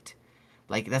template.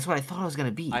 Like that's what I thought it was gonna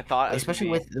I be, thought it was gonna especially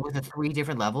be with the three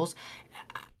different levels.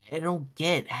 I don't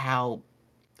get how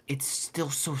it's still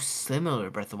so similar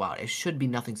to Breath of the Wild. It should be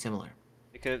nothing similar.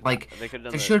 Like they could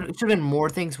have there done the should have been more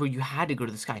things where you had to go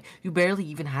to the sky. You barely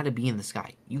even had to be in the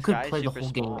sky. You the could sky is play the super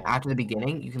whole game small. after the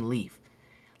beginning. You can leave.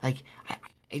 Like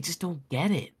I just don't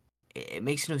get it. It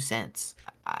makes no sense.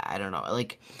 I don't know.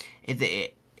 Like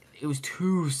it was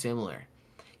too similar.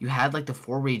 You had like the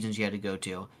four regions you had to go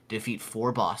to defeat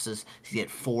four bosses to get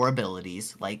four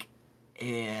abilities. Like,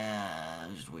 yeah,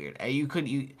 it was weird. You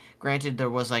granted there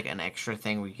was like an extra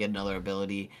thing where you get another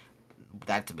ability.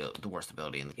 That's the worst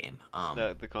ability in the game.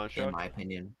 The In construct. my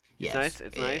opinion, It's yes. nice.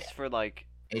 It's nice for like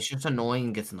It's just annoying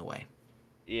and gets in the way.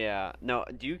 yeah. No,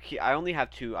 do you keep, I only have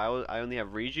two. I only have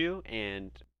Riju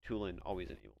and Tulin always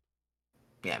enabled.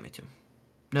 Yeah, me too. Um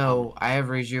No, I have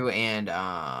Riju and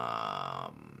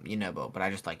Yunobo, but I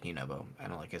just like Yunobo. I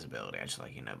don't like his ability. I just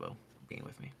like Yunobo. working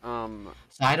with me. Um,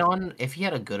 Sidon, if he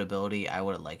had a good ability, I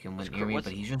would have liked him what's with near me, what's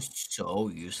but he's just so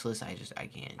useless. I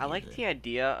can't I use like it. the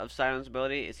idea of Sidon's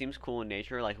ability. It seems cool in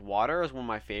nature. Like water is one of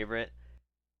my favorite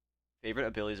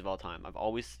abilities of all time. I've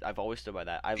always stood by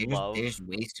that. I They love just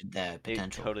wasted that they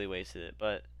potential. totally wasted it,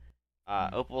 but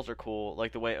Mm, opals are cool.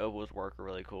 Like the way opals work are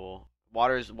really cool.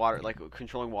 Water yeah. like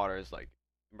controlling water is like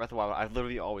in Breath of the Wild. I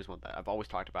literally always want that. I've always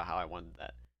talked about how I wanted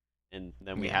that, and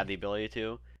then we Yeah. had the ability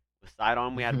to. With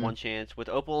Sidon, we had Mhm. one chance. With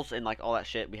opals and like all that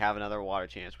shit, we have another water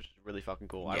chance, which is really fucking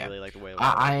cool. I Yeah. really like the way the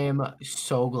water I works. am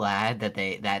so glad that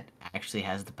that actually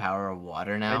has the power of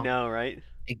water I now. know, right?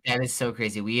 Like, that is so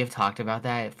crazy. We have talked about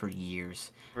that for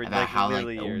years For about like how like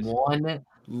literally the years. one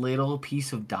little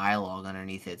piece of dialogue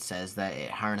underneath it says that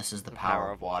it harnesses the The power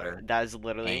power of of water. water, That is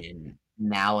literally and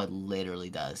now it literally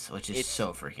does, which is it's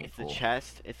so freaking it's the cool.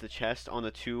 chest. It's the chest on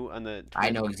the I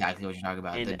know twin, exactly what you're talking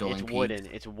about. The and it's dueling peaks wooden.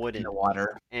 It's in the wooden.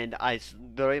 water. And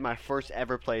literally my first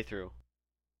ever playthrough.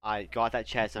 I got that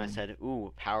chest and I Mhm. said,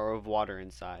 "Ooh, power of water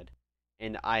inside,"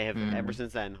 and I have ever Mhm.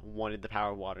 since then wanted the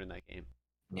power of water in that game.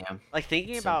 Yeah, Like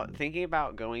it's so cool. thinking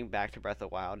about going back to Breath of the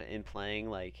Wild and playing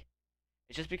like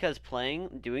it's just because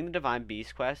doing the Divine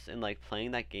Beast quest and like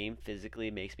playing that game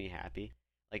physically makes me happy.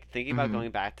 Like thinking about Mhm.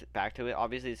 going back to it,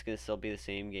 obviously it's gonna still be the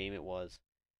same game it was.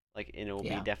 Like and it will be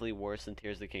Yeah. definitely worse than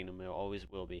Tears of the Kingdom. It always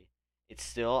will be.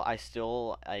 I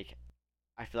still like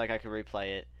I feel like I could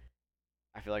replay it.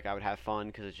 I feel like I would have fun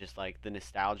because it's just like the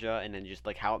nostalgia and then just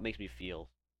like how it makes me feel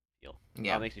how it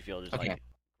Yeah. makes me feel just Okay. like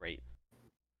great.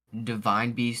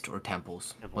 Divine Beast or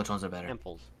Temples? Temples, Which ones are better?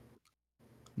 temples,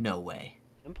 No way.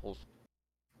 temples,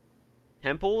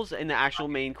 temples in the actual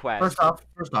main quest.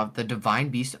 First off, the divine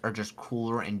beasts are just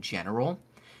cooler in general.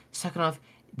 Second off,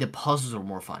 the puzzles are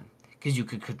more fun because you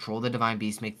could control the divine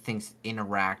beast, make things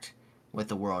interact with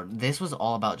the world. This was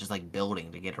all about just like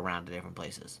building to get around to different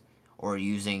places, or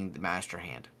using the master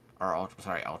hand or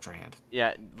ultra hand.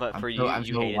 Yeah, but for you, I'm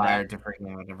you so hated that. wired to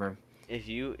freaking whatever. If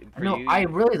you for No, you, you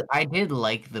I did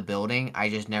like the building. I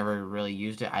just never really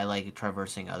used it. I like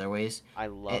traversing other ways. I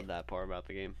love It, that part about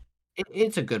the game.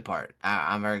 it's a good part.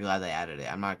 I'm very glad they added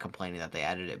it. I'm not complaining that they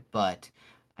added it, but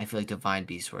I feel like divine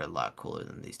beasts were a lot cooler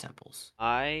than these temples.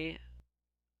 I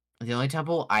The only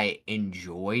temple I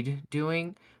enjoyed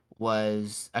doing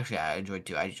was actually I enjoyed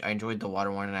two. I enjoyed the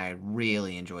water one, and I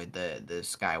really enjoyed the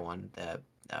sky one, the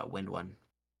wind one.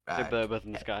 they're Uh, both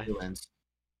in the sky. Two Winds.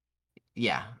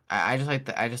 Yeah, I just like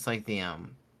the I think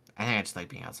I just like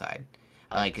being outside.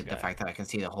 I I like the like the sky. fact that I can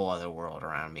see the whole other world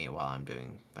around me while I'm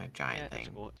doing a Yeah, giant it's thing.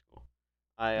 cool. It's cool.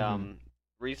 I Hmm.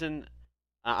 reason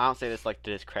I don't say this like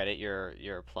to discredit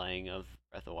your playing of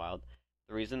Breath of the Wild.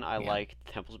 The reason I Yeah. like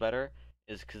temples better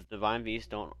is because Divine Beasts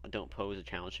don't pose a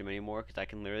challenge to me anymore because I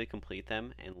can literally complete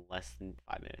them in less than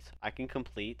 5 minutes. I can I'm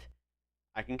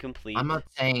complete not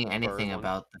saying the bird anything one.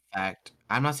 about the fact.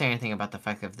 I'm not saying anything about the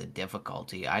fact of the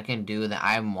difficulty. I can do that.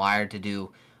 I'm wired to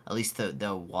do at least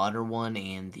the water one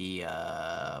and the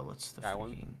what's the Sky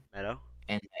one, freaking Meadow.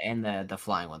 and the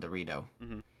flying one, the Rito.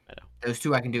 Meadow. Those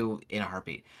two I can do in a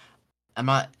heartbeat. I'm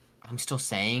not. I'm still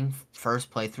saying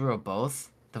first playthrough of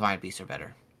both. Divine Beasts are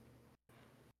better.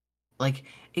 Like,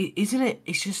 isn't it?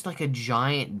 It's just like a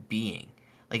giant being.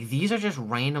 Like these are just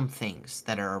random things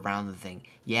that are around the thing.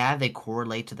 Yeah, they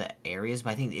correlate to the areas,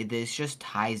 but I think this just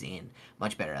ties in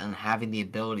much better. And having the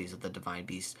abilities of the divine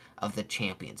beasts of the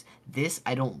champions. This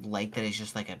I don't like that it's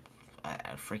just like a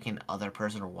freaking other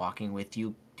person walking with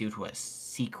you due to a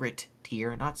secret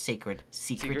tier, not sacred,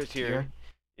 secret Secrets here. tier.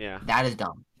 Yeah. That is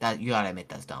dumb. That you gotta admit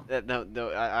that's dumb. That no no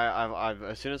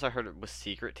as soon as I heard it was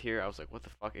secret tier, I was like, what the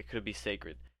fuck? It could be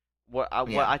sacred.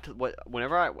 Yeah.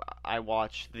 Whenever I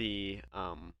watch the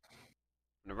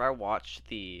whenever I watch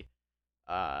the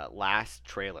last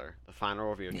trailer, the final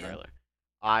reveal Yeah. trailer,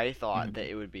 I thought Hmm. that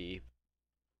it would be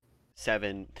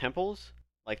 7 temples,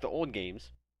 like the old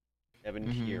games,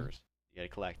 7 tiers. You gotta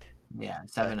collect Yeah. the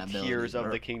Seven tiers abilities,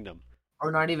 of the kingdom.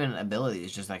 or not even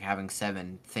abilities, just like having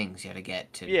seven things you had to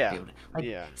get to be Yeah, able to like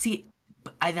yeah. see.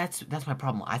 That's my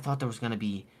problem. I thought there was gonna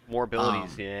be More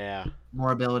abilities. um Yeah.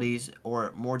 more abilities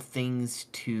or more things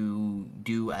to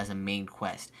do as a main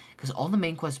quest because all the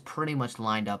main quests pretty much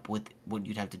lined up with what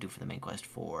you'd have to do for the main quest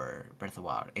for Breath of the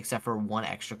Wild, except for one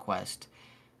extra quest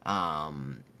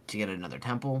to get another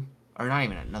temple. Or not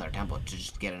even another temple, to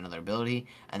just get another ability,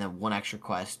 and then one extra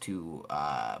quest to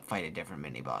fight a different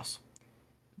mini boss.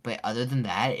 But other than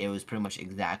that, it was pretty much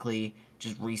exactly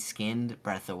just reskinned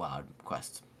Breath of the Wild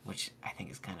quests, which I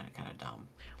think is kind of dumb.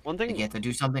 One Like you thing. have to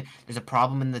do something. There's a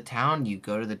problem in the town. You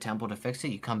go to the temple to fix it.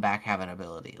 You come back have an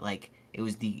ability. Like it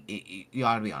was you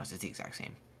ought to be honest. It's the exact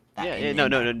same. That Yeah, yeah. No, in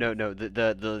no, that. no, no, no. The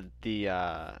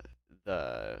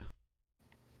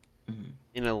Mhm.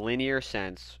 In a linear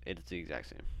sense, it's the exact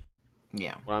same.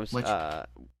 Yeah. What I'm Which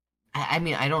I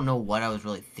mean, I don't know what I was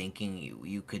really thinking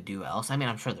you could do else. I mean,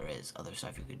 I'm sure there is other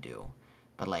stuff you could do,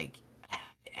 but like,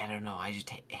 I don't know. I just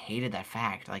hated that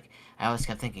fact. Like, I always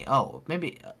kept thinking, oh,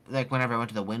 maybe like whenever I went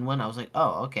to the Win one, I was like,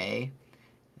 oh, okay,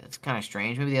 that's kind of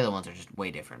strange. Maybe the other ones are just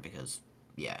way different because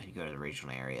yeah, you go to the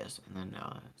regional areas and then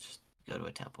no, it's just go to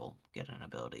a temple, get an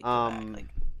ability, go back. um Like,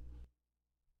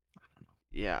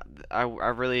 yeah, I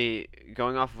really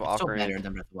going off of it's still Ocarina. better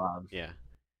than Breath of the Wild. Yeah,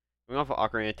 going off of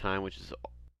Ocarina of Time, which is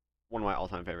one of my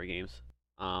all-time favorite games.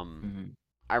 Um, Hmm.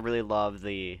 I really love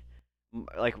the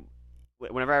like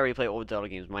whenever I replay old Zelda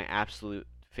games, my absolute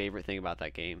favorite thing about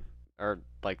that game or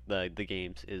like the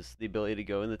games is the ability to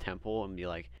go in the temple and be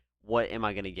like, what am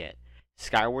I gonna get?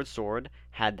 Skyward Sword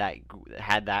had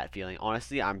that feeling.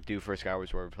 Honestly, I'm due for a Skyward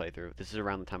Sword playthrough. This is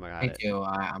around the time I got Me it. too.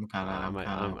 I'm kind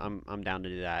of, I'm down to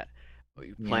do that.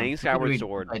 yeah. Playing Maybe Skyward we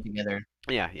Sword, play together.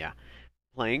 yeah.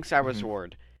 Playing Skyward Hmm.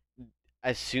 Sword.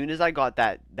 As soon as I got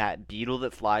that beetle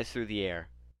that flies through the air,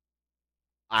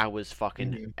 I was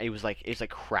fucking. Hmm. It's like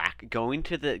crack. Going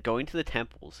to the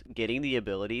temples, getting the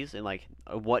abilities, and like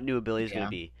what new ability is gonna Yeah,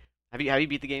 be. Have you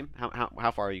beat the game?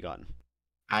 How far are you gotten?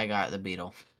 I got the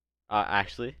beetle.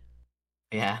 Actually,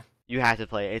 Yeah. you have to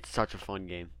play it. It's such a fun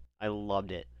game. I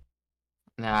loved it.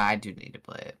 Nah, I do need to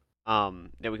play it.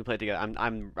 Yeah, we can play it together.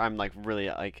 I'm like really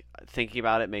like thinking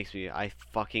about it makes me. I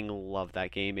fucking love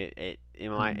that game. It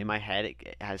in Hmm. my head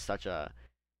it has such a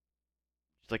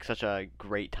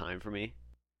great time for me.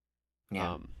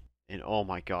 Yeah. Um, and oh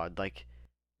my god, like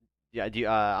yeah,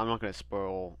 I'm not gonna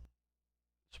spoil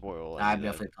any I'm of the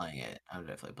definitely playing it. I'm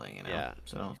definitely playing it now. yeah.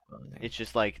 So don't spoil anything. It's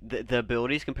just like the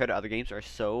abilities compared to other games are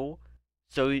so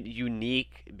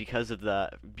unique because of the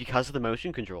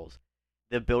motion controls.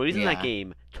 The abilities in that Yeah.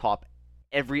 game top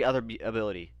every other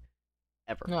ability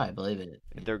ever. No, I believe it.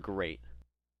 They're great.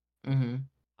 Mm-hmm.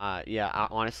 Yeah.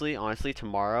 Honestly,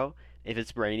 tomorrow if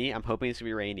it's rainy, I'm hoping it's gonna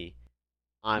be rainy.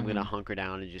 I'm gonna Mm-hmm. hunker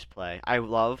down and just play. I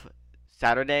love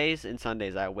Saturdays and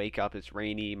Sundays. I wake up, it's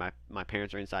rainy. My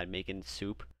parents are inside making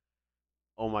soup.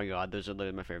 Oh my god, those are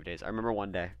literally my favorite days. I remember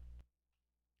one day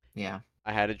Yeah.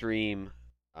 I had a dream.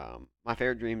 My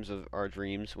favorite are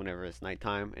dreams whenever it's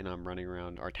nighttime and I'm running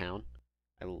around our town.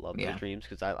 I love those Yeah. dreams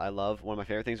because I love one of my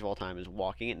favorite things of all time is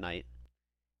walking at night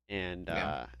and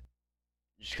Yeah.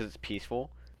 just because it's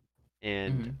peaceful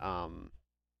and Mm-hmm.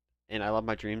 and I love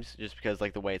my dreams just because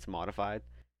like the way it's modified.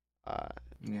 Uh,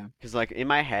 Yeah. Because like in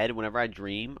my head, whenever I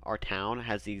dream, our town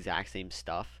has the exact same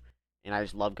stuff, and I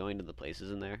just love going to the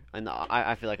places in there. And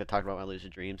I feel like I talked about my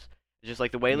lucid dreams. It's just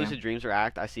like the way Yeah. lucid dreams are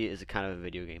act. I see it as a kind of a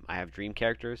video game. I have dream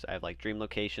characters. I have like dream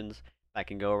locations that I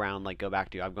can go around, like go back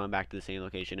to. I've gone back to the same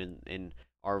location in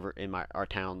our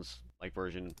town's like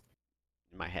version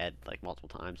in my head like multiple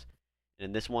times. And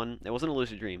in this one, it wasn't a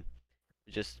lucid dream.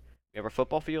 It's just we have our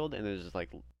football field, and there's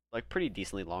like pretty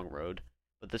decently long road.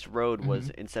 But this road Mm-hmm. was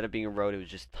instead of being a road, it was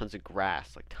just tons of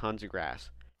grass, like tons of grass.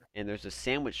 And there's a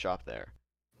sandwich shop there,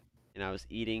 and I was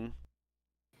eating,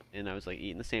 and I was like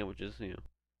eating the sandwiches, came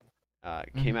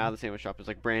out Mm-hmm. of the sandwich shop, it was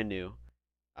like brand new.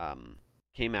 Um,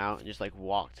 Came out and just like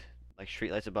walked like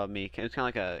streetlights above me. It was kind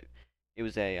of like it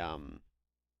was a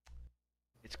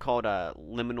it's called a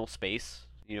liminal space.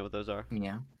 You know what those are?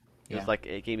 Yeah. It was Yeah. like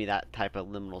it gave me that type of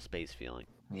liminal space feeling.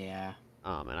 Yeah.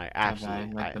 And I Okay.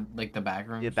 absolutely Like the back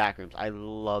the rooms. back rooms. I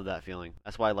love that feeling.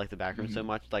 That's why I like the back rooms so Mm-hmm.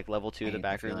 much. Like level I two, the hate the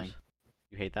back rooms. feeling.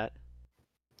 You hate that?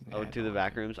 Yeah, Level I two, don't the like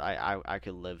back it. rooms. I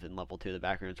could live in level two, the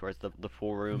back rooms, where it's the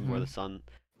pool room where Mm-hmm. the sun,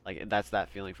 like that's that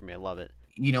feeling for me. I love it.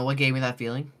 You know what gave me that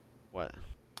feeling? What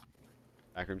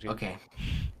back rooms games? Okay.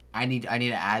 I need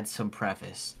to add some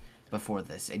preface before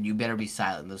this, and you better be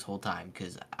silent this whole time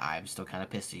because I'm still kind of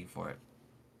pissed at you for it.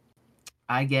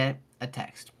 I get a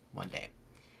text one day.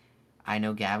 I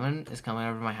know Gavin is coming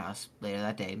over to my house later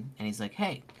that day, and he's like,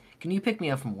 "Hey, can you pick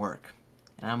me up from work?"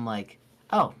 And I'm like,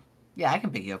 "Oh, yeah, I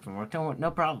can pick you up from work.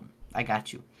 No problem. I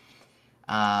got you."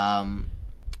 Um,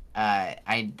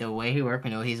 I the way he works, I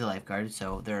know he's a lifeguard,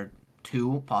 so there are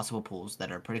two possible pools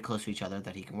that are pretty close to each other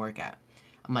that he can work at.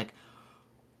 I'm like,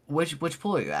 which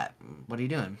pool are you at? What are you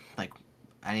doing? Like,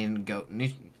 I didn't go.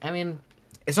 I mean,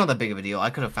 it's not that big of a deal. I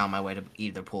could have found my way to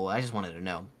either pool. I just wanted to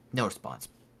know. No response.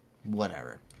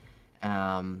 Whatever.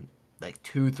 Like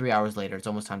 2 3 hours later, it's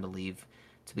almost time to leave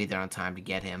to be there on time to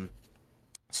get him.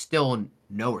 Still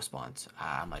no response.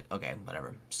 I'm like, okay,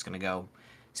 whatever. Just gonna go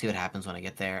see what happens when I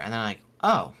get there. And then I'm like,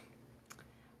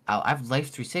 I have Life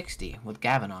 360 with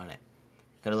Gavin on it.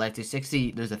 Go to Life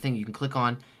 360. There's a thing you can click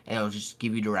on, and it'll just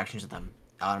give you directions to them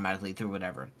automatically through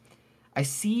whatever. I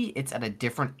see it's at a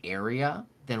different area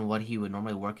than what he would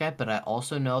normally work at, but I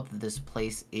also know that this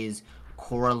place is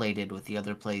correlated with the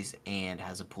other place and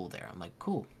has a pool there. I'm like,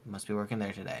 cool, must be working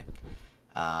there today.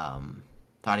 Um,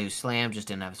 Thought he was slammed, just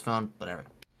didn't have his phone. Whatever.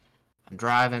 I'm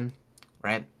driving,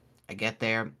 right? I get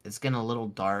there. It's getting a little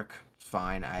dark. It's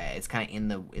fine. It's kind of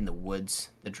in the woods,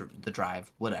 the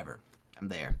drive. Whatever. I'm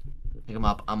there. Pick him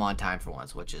up. I'm on time for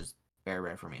once, which is very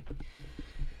rare for me.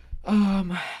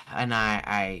 Um, and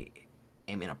I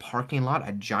am in a parking lot,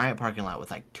 a giant parking lot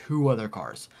with like two other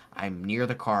cars. I'm near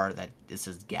the car that this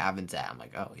is Gavin's at. I'm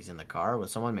like, oh, he's in the car with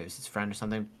someone, maybe it's his friend or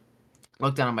something.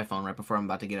 Look down on my phone right before I'm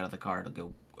about to get out of the car to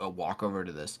go walk over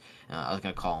to this. I was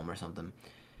gonna call him or something.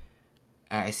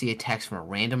 I see a text from a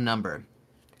random number.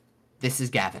 This is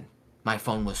Gavin. My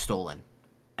phone was stolen.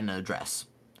 An address.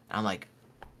 And I'm like,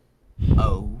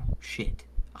 oh shit.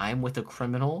 I'm with a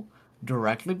criminal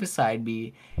directly beside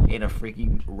me in a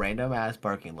freaking random ass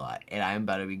parking lot, and I'm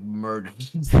about to be murdered.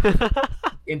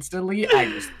 Instantly,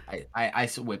 I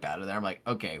whip out of there. I'm like,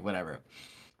 okay, whatever.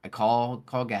 I call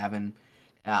Gavin.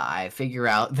 I figure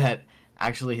out that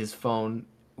actually his phone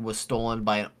was stolen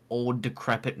by an old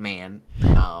decrepit man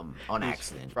on Who's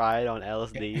accident. fried on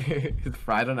LSD.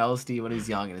 Fried on LSD when he's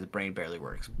young and his brain barely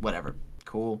works. Whatever.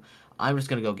 Cool. I'm just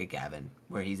gonna go get Gavin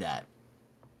where he's at.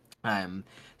 I'm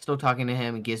still talking to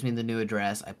him. He gives me the new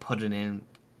address. I put it in.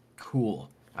 Cool.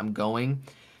 I'm going.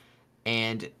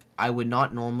 And I would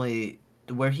not normally.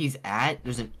 Where he's at,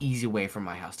 there's an easy way from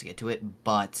my house to get to it.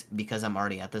 But because I'm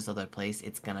already at this other place,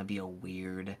 it's going to be a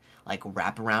weird, like,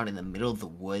 wraparound in the middle of the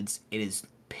woods. It is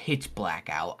pitch black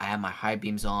out. I have my high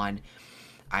beams on.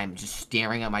 I'm just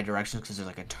staring at my directions because there's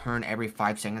like a turn every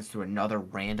 5 seconds through another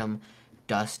random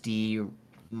dusty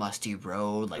musty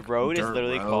road, The like road is dirt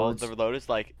literally called. roads. The road is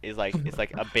like it's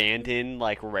like abandoned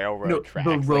like No, railroad the tracks.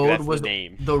 Like road that's the was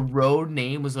name. the road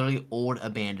name was literally Old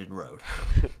Abandoned Road.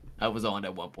 I was on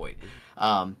at one point.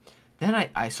 Um, then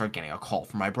I start getting a call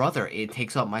from my brother. It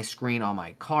takes up my screen on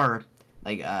my car,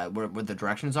 like where the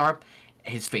directions are.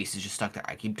 His face is just stuck there.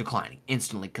 I keep declining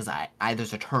instantly because I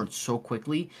there's a turn so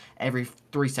quickly. Every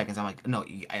 3 seconds, I'm like, no,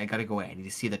 I gotta go away. I need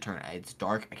to see the turn. It's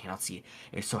dark. I cannot see it.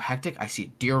 It's so hectic. I see a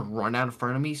deer run out in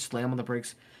front of me, slam on the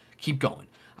brakes, keep going.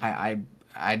 I I,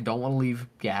 I don't want to leave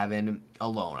Gavin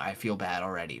alone. I feel bad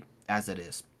already as it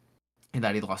is, and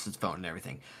that he lost his phone and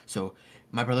everything. So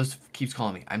my brother keeps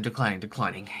calling me. I'm declining,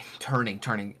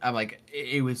 turning. I'm like,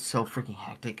 it was so freaking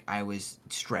hectic. I was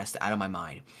stressed out of my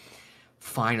mind.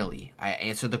 Finally, I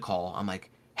answered the call. I'm like,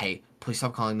 hey, please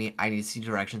stop calling me. I need to see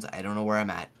directions. I don't know where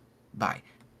I'm at. Bye.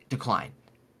 Decline.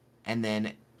 And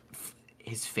then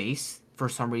his face, for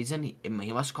some reason, he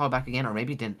must call back again, or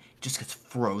maybe it didn't, just gets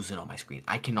frozen on my screen.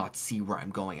 I cannot see where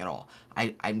I'm going at all.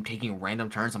 I'm taking random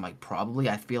turns. I'm like, probably.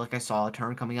 I feel like I saw a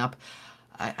turn coming up.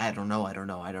 I don't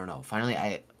know.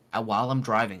 Finally, while I'm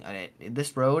driving,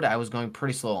 this road I was going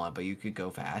pretty slow on, but you could go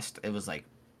fast. It was like,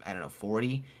 I don't know,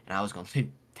 40, and I was going like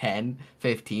 10,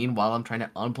 15 while I'm trying to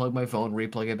unplug my phone,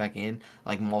 replug it back in,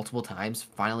 like multiple times.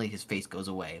 Finally, his face goes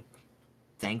away.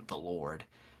 Thank the Lord.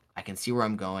 I can see where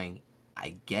I'm going.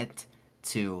 I get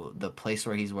to the place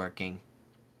where he's working,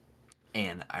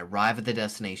 and I arrive at the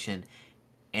destination,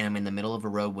 and I'm in the middle of a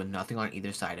road with nothing on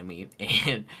either side of me,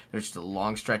 and there's just a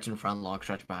long stretch in front, long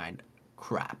stretch behind.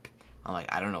 Crap. I'm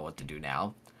like, I don't know what to do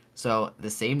now. So the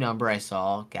same number I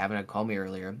saw Gavin had called me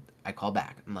earlier, I call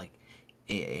back. I'm like,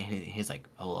 he's like,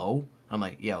 hello? I'm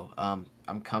like, yo,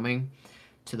 I'm coming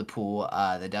to the pool.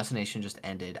 The destination just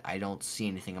ended. I don't see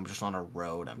anything. I'm just on a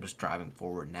road. I'm just driving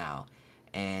forward now.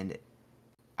 And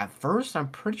at first, I'm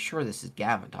pretty sure this is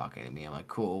Gavin talking to me. I'm like,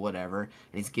 cool, whatever. And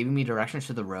he's giving me directions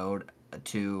to the road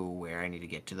to where I need to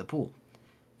get to the pool.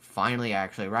 Finally, I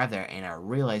actually arrive there, and I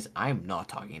realize I'm not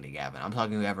talking to Gavin. I'm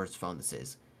talking to whoever's phone this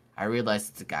is. I realize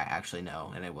it's a guy I actually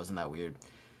know, and it wasn't that weird.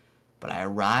 But I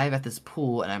arrive at this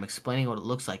pool, and I'm explaining what it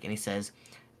looks like, and he says,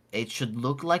 it should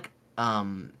look like a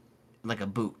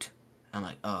boot. I'm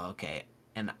like, oh, okay.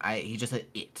 And he just said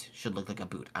it should look like a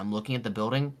boot. I'm looking at the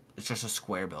building. It's just a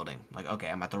square building. Like, okay,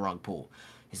 I'm at the wrong pool.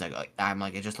 He's like, I'm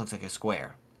like, it just looks like a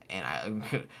square. And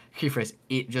key phrase,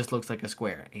 it just looks like a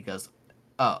square. He goes,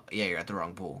 oh, yeah, you're at the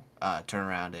wrong pool. Turn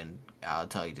around and I'll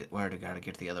tell you where to go to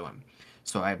get to the other one.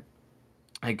 So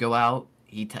I go out.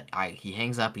 He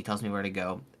hangs up. He tells me where to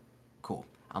go. Cool.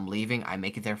 I'm leaving. I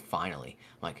make it there finally.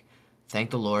 I'm like, thank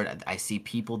the Lord. I see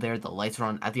people there. The lights are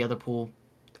on. At the other pool,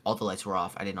 all the lights were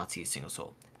off. I did not see a single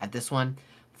soul. At this one,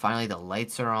 finally the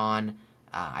lights are on.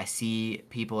 I see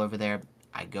people over there.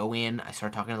 I go in. I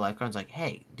start talking to the lifeguards. Like,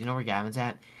 hey, do you know where Gavin's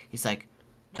at? He's like,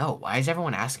 no. Why is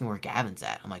everyone asking where Gavin's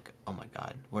at? I'm like, oh my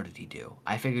god, what did he do?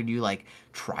 I figured you like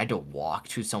tried to walk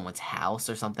to someone's house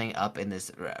or something up in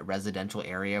this residential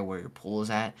area where your pool is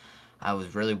at. I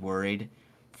was really worried.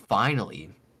 Finally,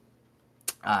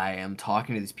 I am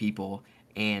talking to these people,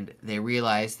 and they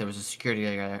realized there was a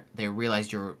security guard. They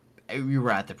realized you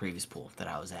were at the previous pool that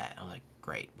I was at. I'm like,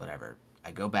 great, whatever.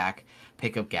 I go back,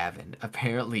 pick up Gavin.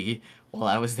 Apparently, while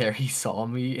I was there, he saw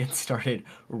me and started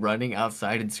running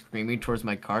outside and screaming towards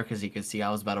my car because he could see I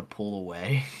was about to pull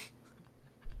away.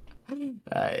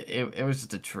 It was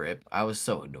just a trip. I was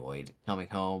so annoyed coming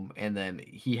home, and then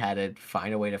he had to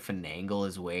find a way to finagle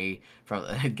his way from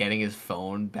getting his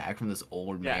phone back from this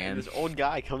old Yeah, and man. this old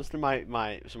guy comes to my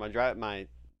drive my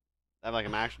I have like a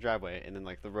max driveway, and then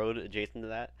like the road adjacent to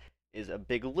that is a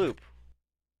big loop,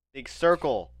 big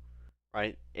circle,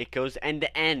 right? It goes end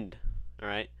to end. All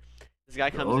right. This guy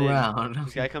Go comes in. around.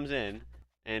 This guy comes in,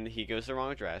 and he goes to the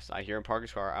wrong address. I hear him park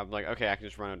his car. I'm like, okay, I can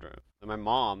just run under him. Then my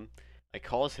mom, like,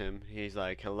 calls him. He's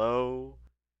like, hello,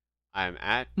 I'm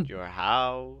at your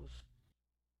house.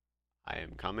 I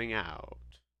am coming out.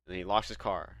 And he locks his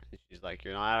car. And she's like,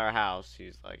 you're not at our house.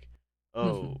 He's like,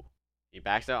 oh. He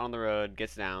backs out on the road,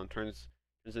 gets down, turns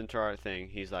into our thing.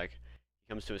 He's like, he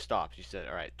comes to a stop. She said,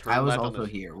 all right, I turn was left on also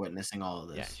this. here witnessing all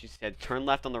of Yeah, this. she said, turn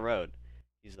left on the road.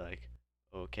 He's like,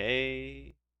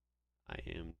 okay, I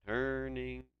am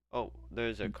turning. Oh,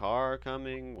 there's a car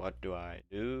coming. What do I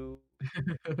do?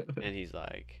 And he's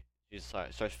like, she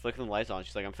starts flicking the lights on.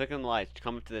 She's like, I'm flicking the lights.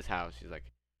 Come up to this house. He's like,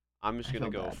 I'm just I gonna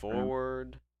feel go bad for him.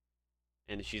 forward.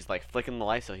 And she's like flicking the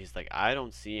lights. So he's like, I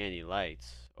don't see any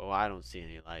lights. Oh, I don't see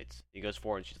any lights. He goes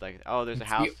forward. And she's like, oh, there's a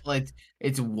house.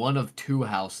 It's one of two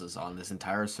houses on this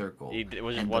entire circle, It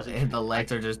was just and wasn't. the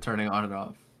lights are just turning on and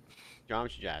off.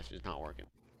 Geometry Jazz is not working.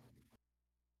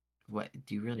 What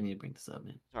do you really need to bring this up,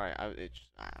 man? Sorry, I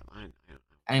don't know.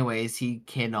 Anyways, he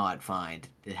cannot find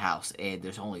the house, and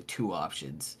there's only two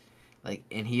options. Like,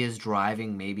 and he is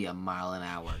driving maybe a mile an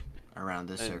hour around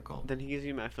this And circle. then he gives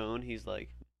me my phone. He's like,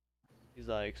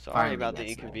 sorry Finally about the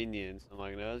gets there. inconvenience. I'm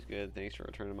like, no, it's good. Thanks for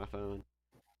returning my phone.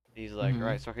 He's like, all Hmm.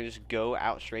 right, so I can just go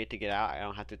out straight to get out. I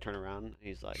don't have to turn around.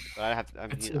 He's like, but I have to.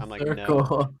 It's a I'm like, no,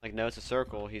 circle. like no, it's a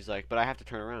circle. He's like, but I have to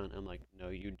turn around. I'm like, no,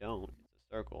 you don't.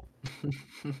 It's a circle.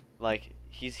 Like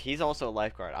he's also a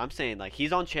lifeguard. I'm saying like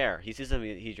he's on chair. He sees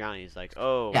something. He's drowning. He's like, Yeah,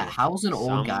 oh, how's an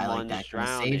old guy like someone's that gonna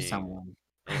save drowning. someone?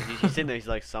 And he's sitting there. He's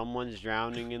like, someone's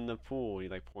drowning in the pool. He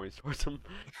like points towards him.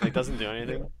 Like doesn't do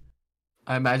anything.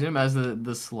 I imagine him as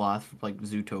the sloth from, like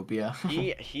Zootopia.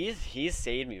 He's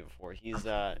saved me before.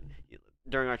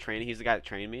 During our training, he's the guy that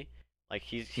trained me. Like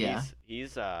Yeah,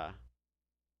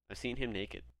 I've seen him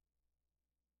naked.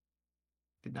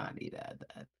 did not need to add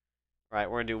that. Right,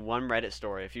 we're gonna do one Reddit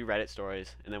story, a few Reddit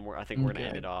stories, and then I think we're gonna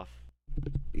end Okay. it off.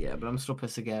 Yeah, but I'm still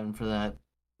pissed at Gavin for that.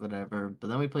 Whatever. But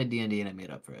then we played D&D and I made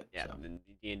up for it. Yeah, So and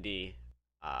D&D.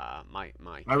 My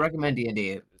I kid recommend D&D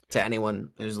is to good. anyone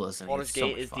who's listening. It's Baldur's so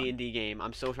Gate much is fun. D&D game.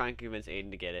 I'm still trying to convince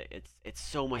Aiden to get it. It's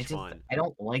so much fun. I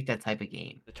don't like that type of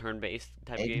game. The turn-based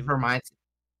type of It just game. reminds.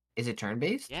 Is it turn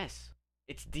based? Yes,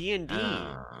 it's D&D.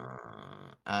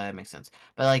 That makes sense.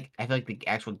 But like, I feel like the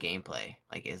actual gameplay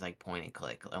like is like point and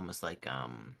click, almost like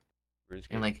and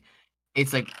RuneScape. like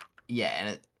it's like yeah,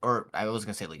 and or I was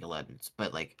gonna say League of Legends,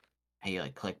 but like how you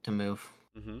like click to move.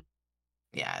 Mm-hmm.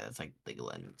 Yeah, that's like League of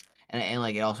Legends. And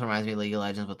like it also reminds me of League of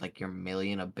Legends with like your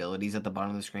million abilities at the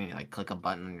bottom of the screen. You like click a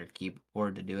button on your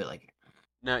keyboard to do it. Like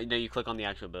No, no, you click on the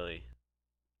actual ability.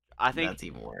 I think that's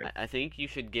even worse. I think you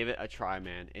should give it a try,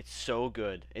 man. It's so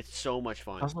good. It's so much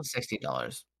fun. Also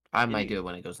 $60. I And might you, do it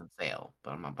when it goes on sale,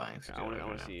 but I'm not buying okay, I $60 right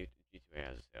want to now. see if G2A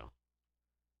has a sale.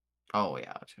 Oh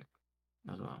yeah, I'll check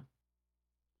as well.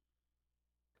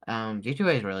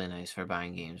 G2A is really nice for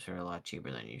buying games for a lot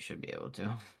cheaper than you should be able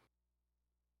to.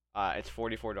 It's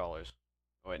 $44.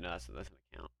 Oh wait, no, that's an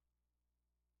account.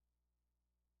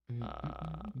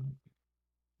 Uh,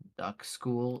 Duck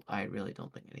School. I really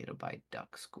don't think I need to buy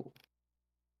Duck School.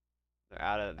 they're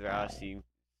out Uh, of Steam.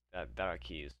 That are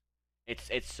keys.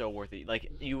 It's so worth it. Like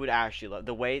you would actually love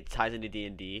the way it ties into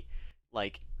D&D.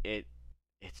 Like it's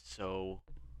so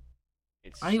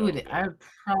it's so I good. would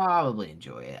probably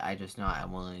enjoy it. I just not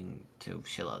I'm willing to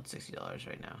shell out $60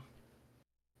 right now.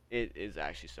 It is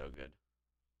actually so good.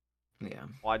 Yeah.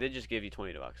 Well, I did just give you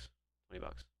 $20.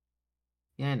 $20.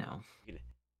 Yeah, I know. You can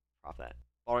off that.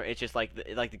 Or it's just like the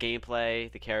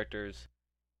gameplay, the characters,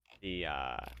 the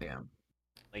Yeah.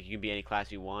 like you can be any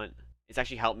class you want. It's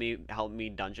actually helped me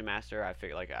dungeon master. I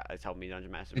figure like it's helped me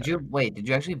dungeon master Did you better. wait, did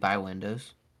you actually buy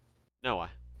Windows? No, why?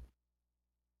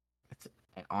 It's,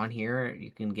 on here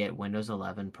you can get Windows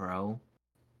 11 Pro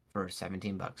for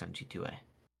 $17 on G2A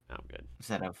No, I'm good.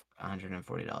 instead of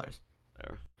 $140.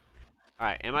 Whatever. All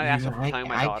right. Am I the asshole for telling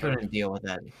my I daughter? couldn't deal with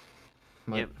that.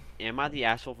 But Am I the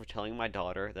asshole for telling my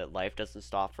daughter that life doesn't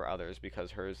stop for others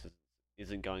because hers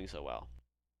isn't going so well?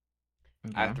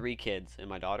 I have Okay. 3 kids, and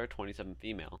my daughter, 27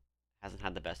 female, hasn't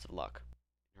had the best of luck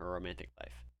in her romantic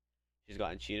life. She's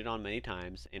gotten cheated on many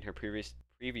times, and her previous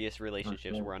Oh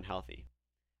relationships shit. were unhealthy.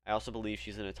 I also believe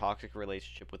she's in a toxic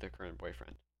relationship with her current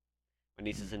boyfriend. My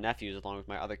nieces and nephews, along with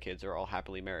my other kids, are all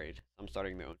happily married, some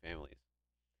starting their own families.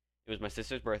 It was my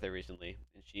sister's birthday recently,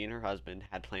 and she and her husband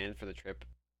had planned for the trip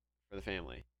for the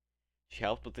family. She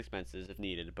helped with expenses if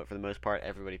needed, but for the most part,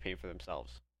 everybody paid for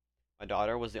themselves. My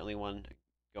daughter was the only one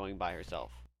going by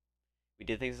herself. We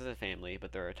did things as a family,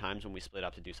 but there are times when we split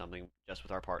up to do something just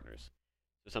with our partners.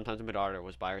 So sometimes my daughter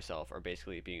was by herself or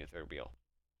basically being a third wheel.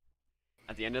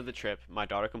 At the end of the trip, my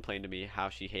daughter complained to me how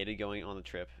she hated going on the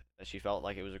trip, that she felt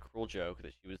like it was a cruel joke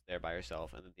that she was there by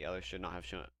herself and that the others should not have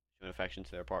shown affection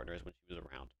to their partners when she was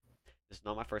around. This is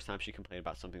not my first time she complained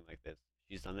about something like this.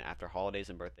 She's done it after holidays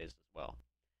and birthdays as well.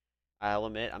 I'll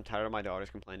admit I'm tired of my daughters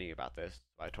complaining about this,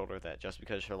 so I told her that just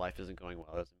because her life isn't going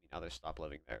well doesn't mean others stop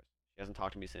living theirs. She hasn't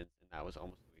talked to me since, and that was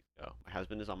almost 2 weeks ago. My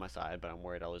husband is on my side, but I'm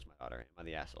worried I'll lose my daughter. Am I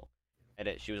the asshole?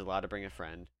 Edit, she was allowed to bring a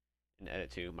friend. And edit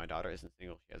 2, my daughter isn't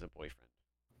single, she has a boyfriend.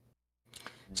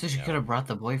 So she could No. have brought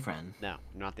the boyfriend. No,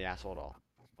 I'm not the asshole at all.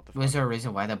 What the Was fuck? there a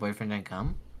reason why that boyfriend didn't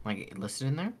come? Like listed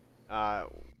in there? Uh,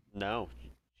 no.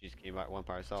 She just came by one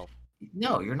by herself.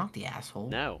 No, you're not the asshole.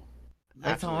 No,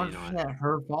 That's absolutely not. 100%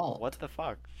 her fault. What the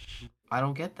fuck? I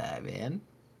don't get that, man.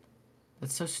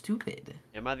 That's so stupid.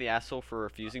 Am I the asshole for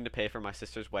refusing to pay for my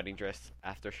sister's wedding dress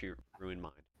after she ruined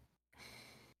mine?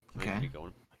 I'm gonna Okay. keep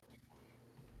going.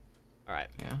 Alright.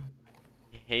 Yeah.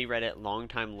 Hey Reddit, long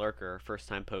time lurker, first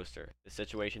time poster. The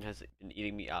situation has been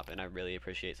eating me up, and I really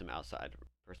appreciate some outside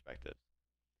perspective.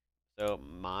 So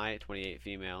my 28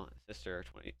 female sister,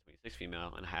 26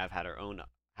 female, and have had our own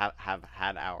have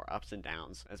had our ups and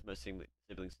downs, as most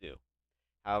siblings do.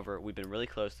 However, we've been really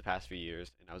close the past few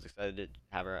years, and I was excited to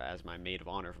have her as my maid of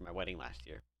honor for my wedding last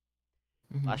year.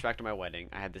 Hmm. Flashback to my wedding,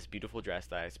 I had this beautiful dress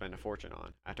that I spent a fortune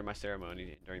on. After my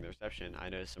ceremony, during the reception, I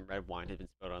noticed some red wine had been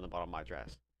spilled on the bottom of my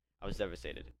dress. I was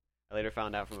devastated. I later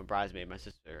found out from a bridesmaid my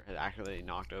sister had accidentally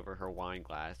knocked over her wine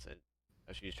glass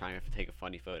as she was trying to take a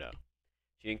funny photo.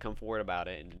 She didn't come forward about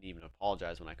it and didn't even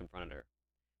apologize when I confronted her.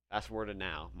 Fast forward to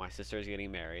now, my sister is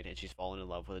getting married and she's fallen in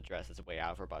love with a dress that's way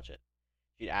out of her budget.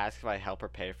 She'd asked if I'd help her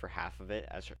pay for half of it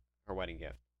as her wedding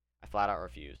gift. I flat out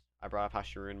refused. I brought up how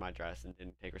she ruined my dress and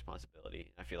didn't take responsibility,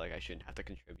 and I feel like I shouldn't have to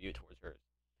contribute towards hers.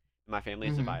 And my family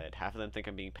is Hmm. divided. Half of them think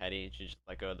I'm being petty and should just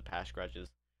let go of the past grudges.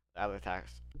 The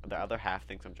other half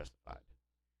thinks I'm justified.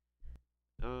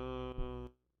 Uh,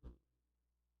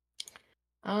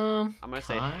 I'm gonna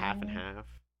say half and Kind. half.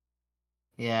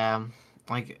 Yeah.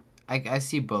 Like I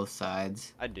see both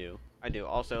sides. I do. I do.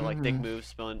 Also, like dick Hmm. moves,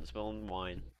 spilling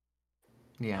wine.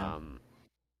 Yeah. Um.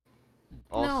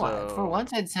 No, for Also,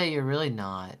 once I'd say you're really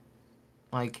not.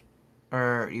 Like,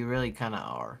 or you really kind of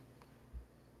are.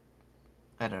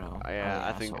 I don't know. Are the yeah, I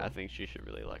asshole. think she should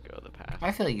really let go of the past.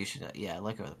 I feel like you should. Yeah,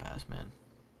 let go of the past, man.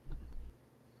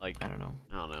 Like, I don't know.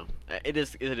 I don't know. It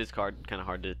is kind of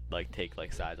hard to like take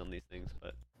like sides on these things,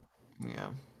 but Yeah.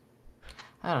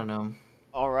 I don't know.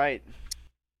 all right.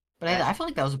 But That I feel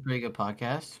like that was a pretty good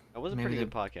podcast. that was a Maybe pretty the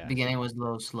good podcast. beginning was a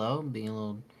little slow, being a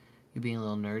little, you being a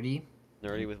little nerdy,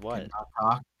 Nerdy and with could what? not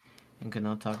talk, and could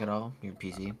not talk at all. You're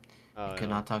PC. Oh You could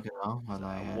no. not talk at all while So,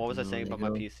 I had what was I saying about my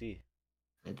PC?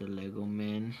 The Lego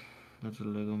man, that's a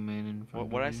Lego man in front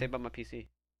What of did I say you. about my PC?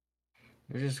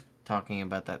 You're just talking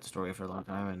about that story for a long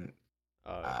time, and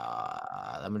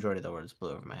Oh, the majority of the words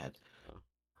blew over my head.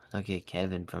 oh. Okay,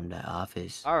 Kevin from the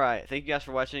office. All right. Thank you guys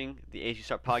for watching the AC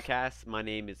Start podcast. My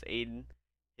name is Aiden.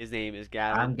 His name is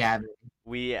I'm Gavin. Gavin.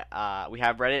 We have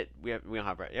Reddit. We don't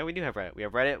have Reddit. Yeah, we do have Reddit. We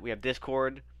have Reddit. We have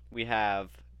Discord. We have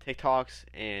TikToks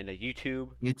and YouTube.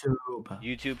 YouTube,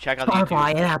 YouTube. Check out the YouTube. Spotify,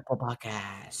 and Apple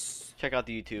Podcasts. Check out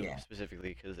the YouTube Yeah,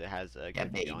 specifically because it has a yeah,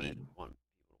 good video on it. baby. If you want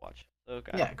people to watch. So,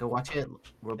 guys, Yeah, go watch it.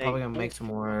 We're probably thank gonna make some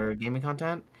more gaming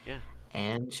content. yeah.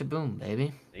 And shaboom,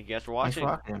 baby. Thank you guys for Thanks for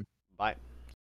watching. watching. Bye.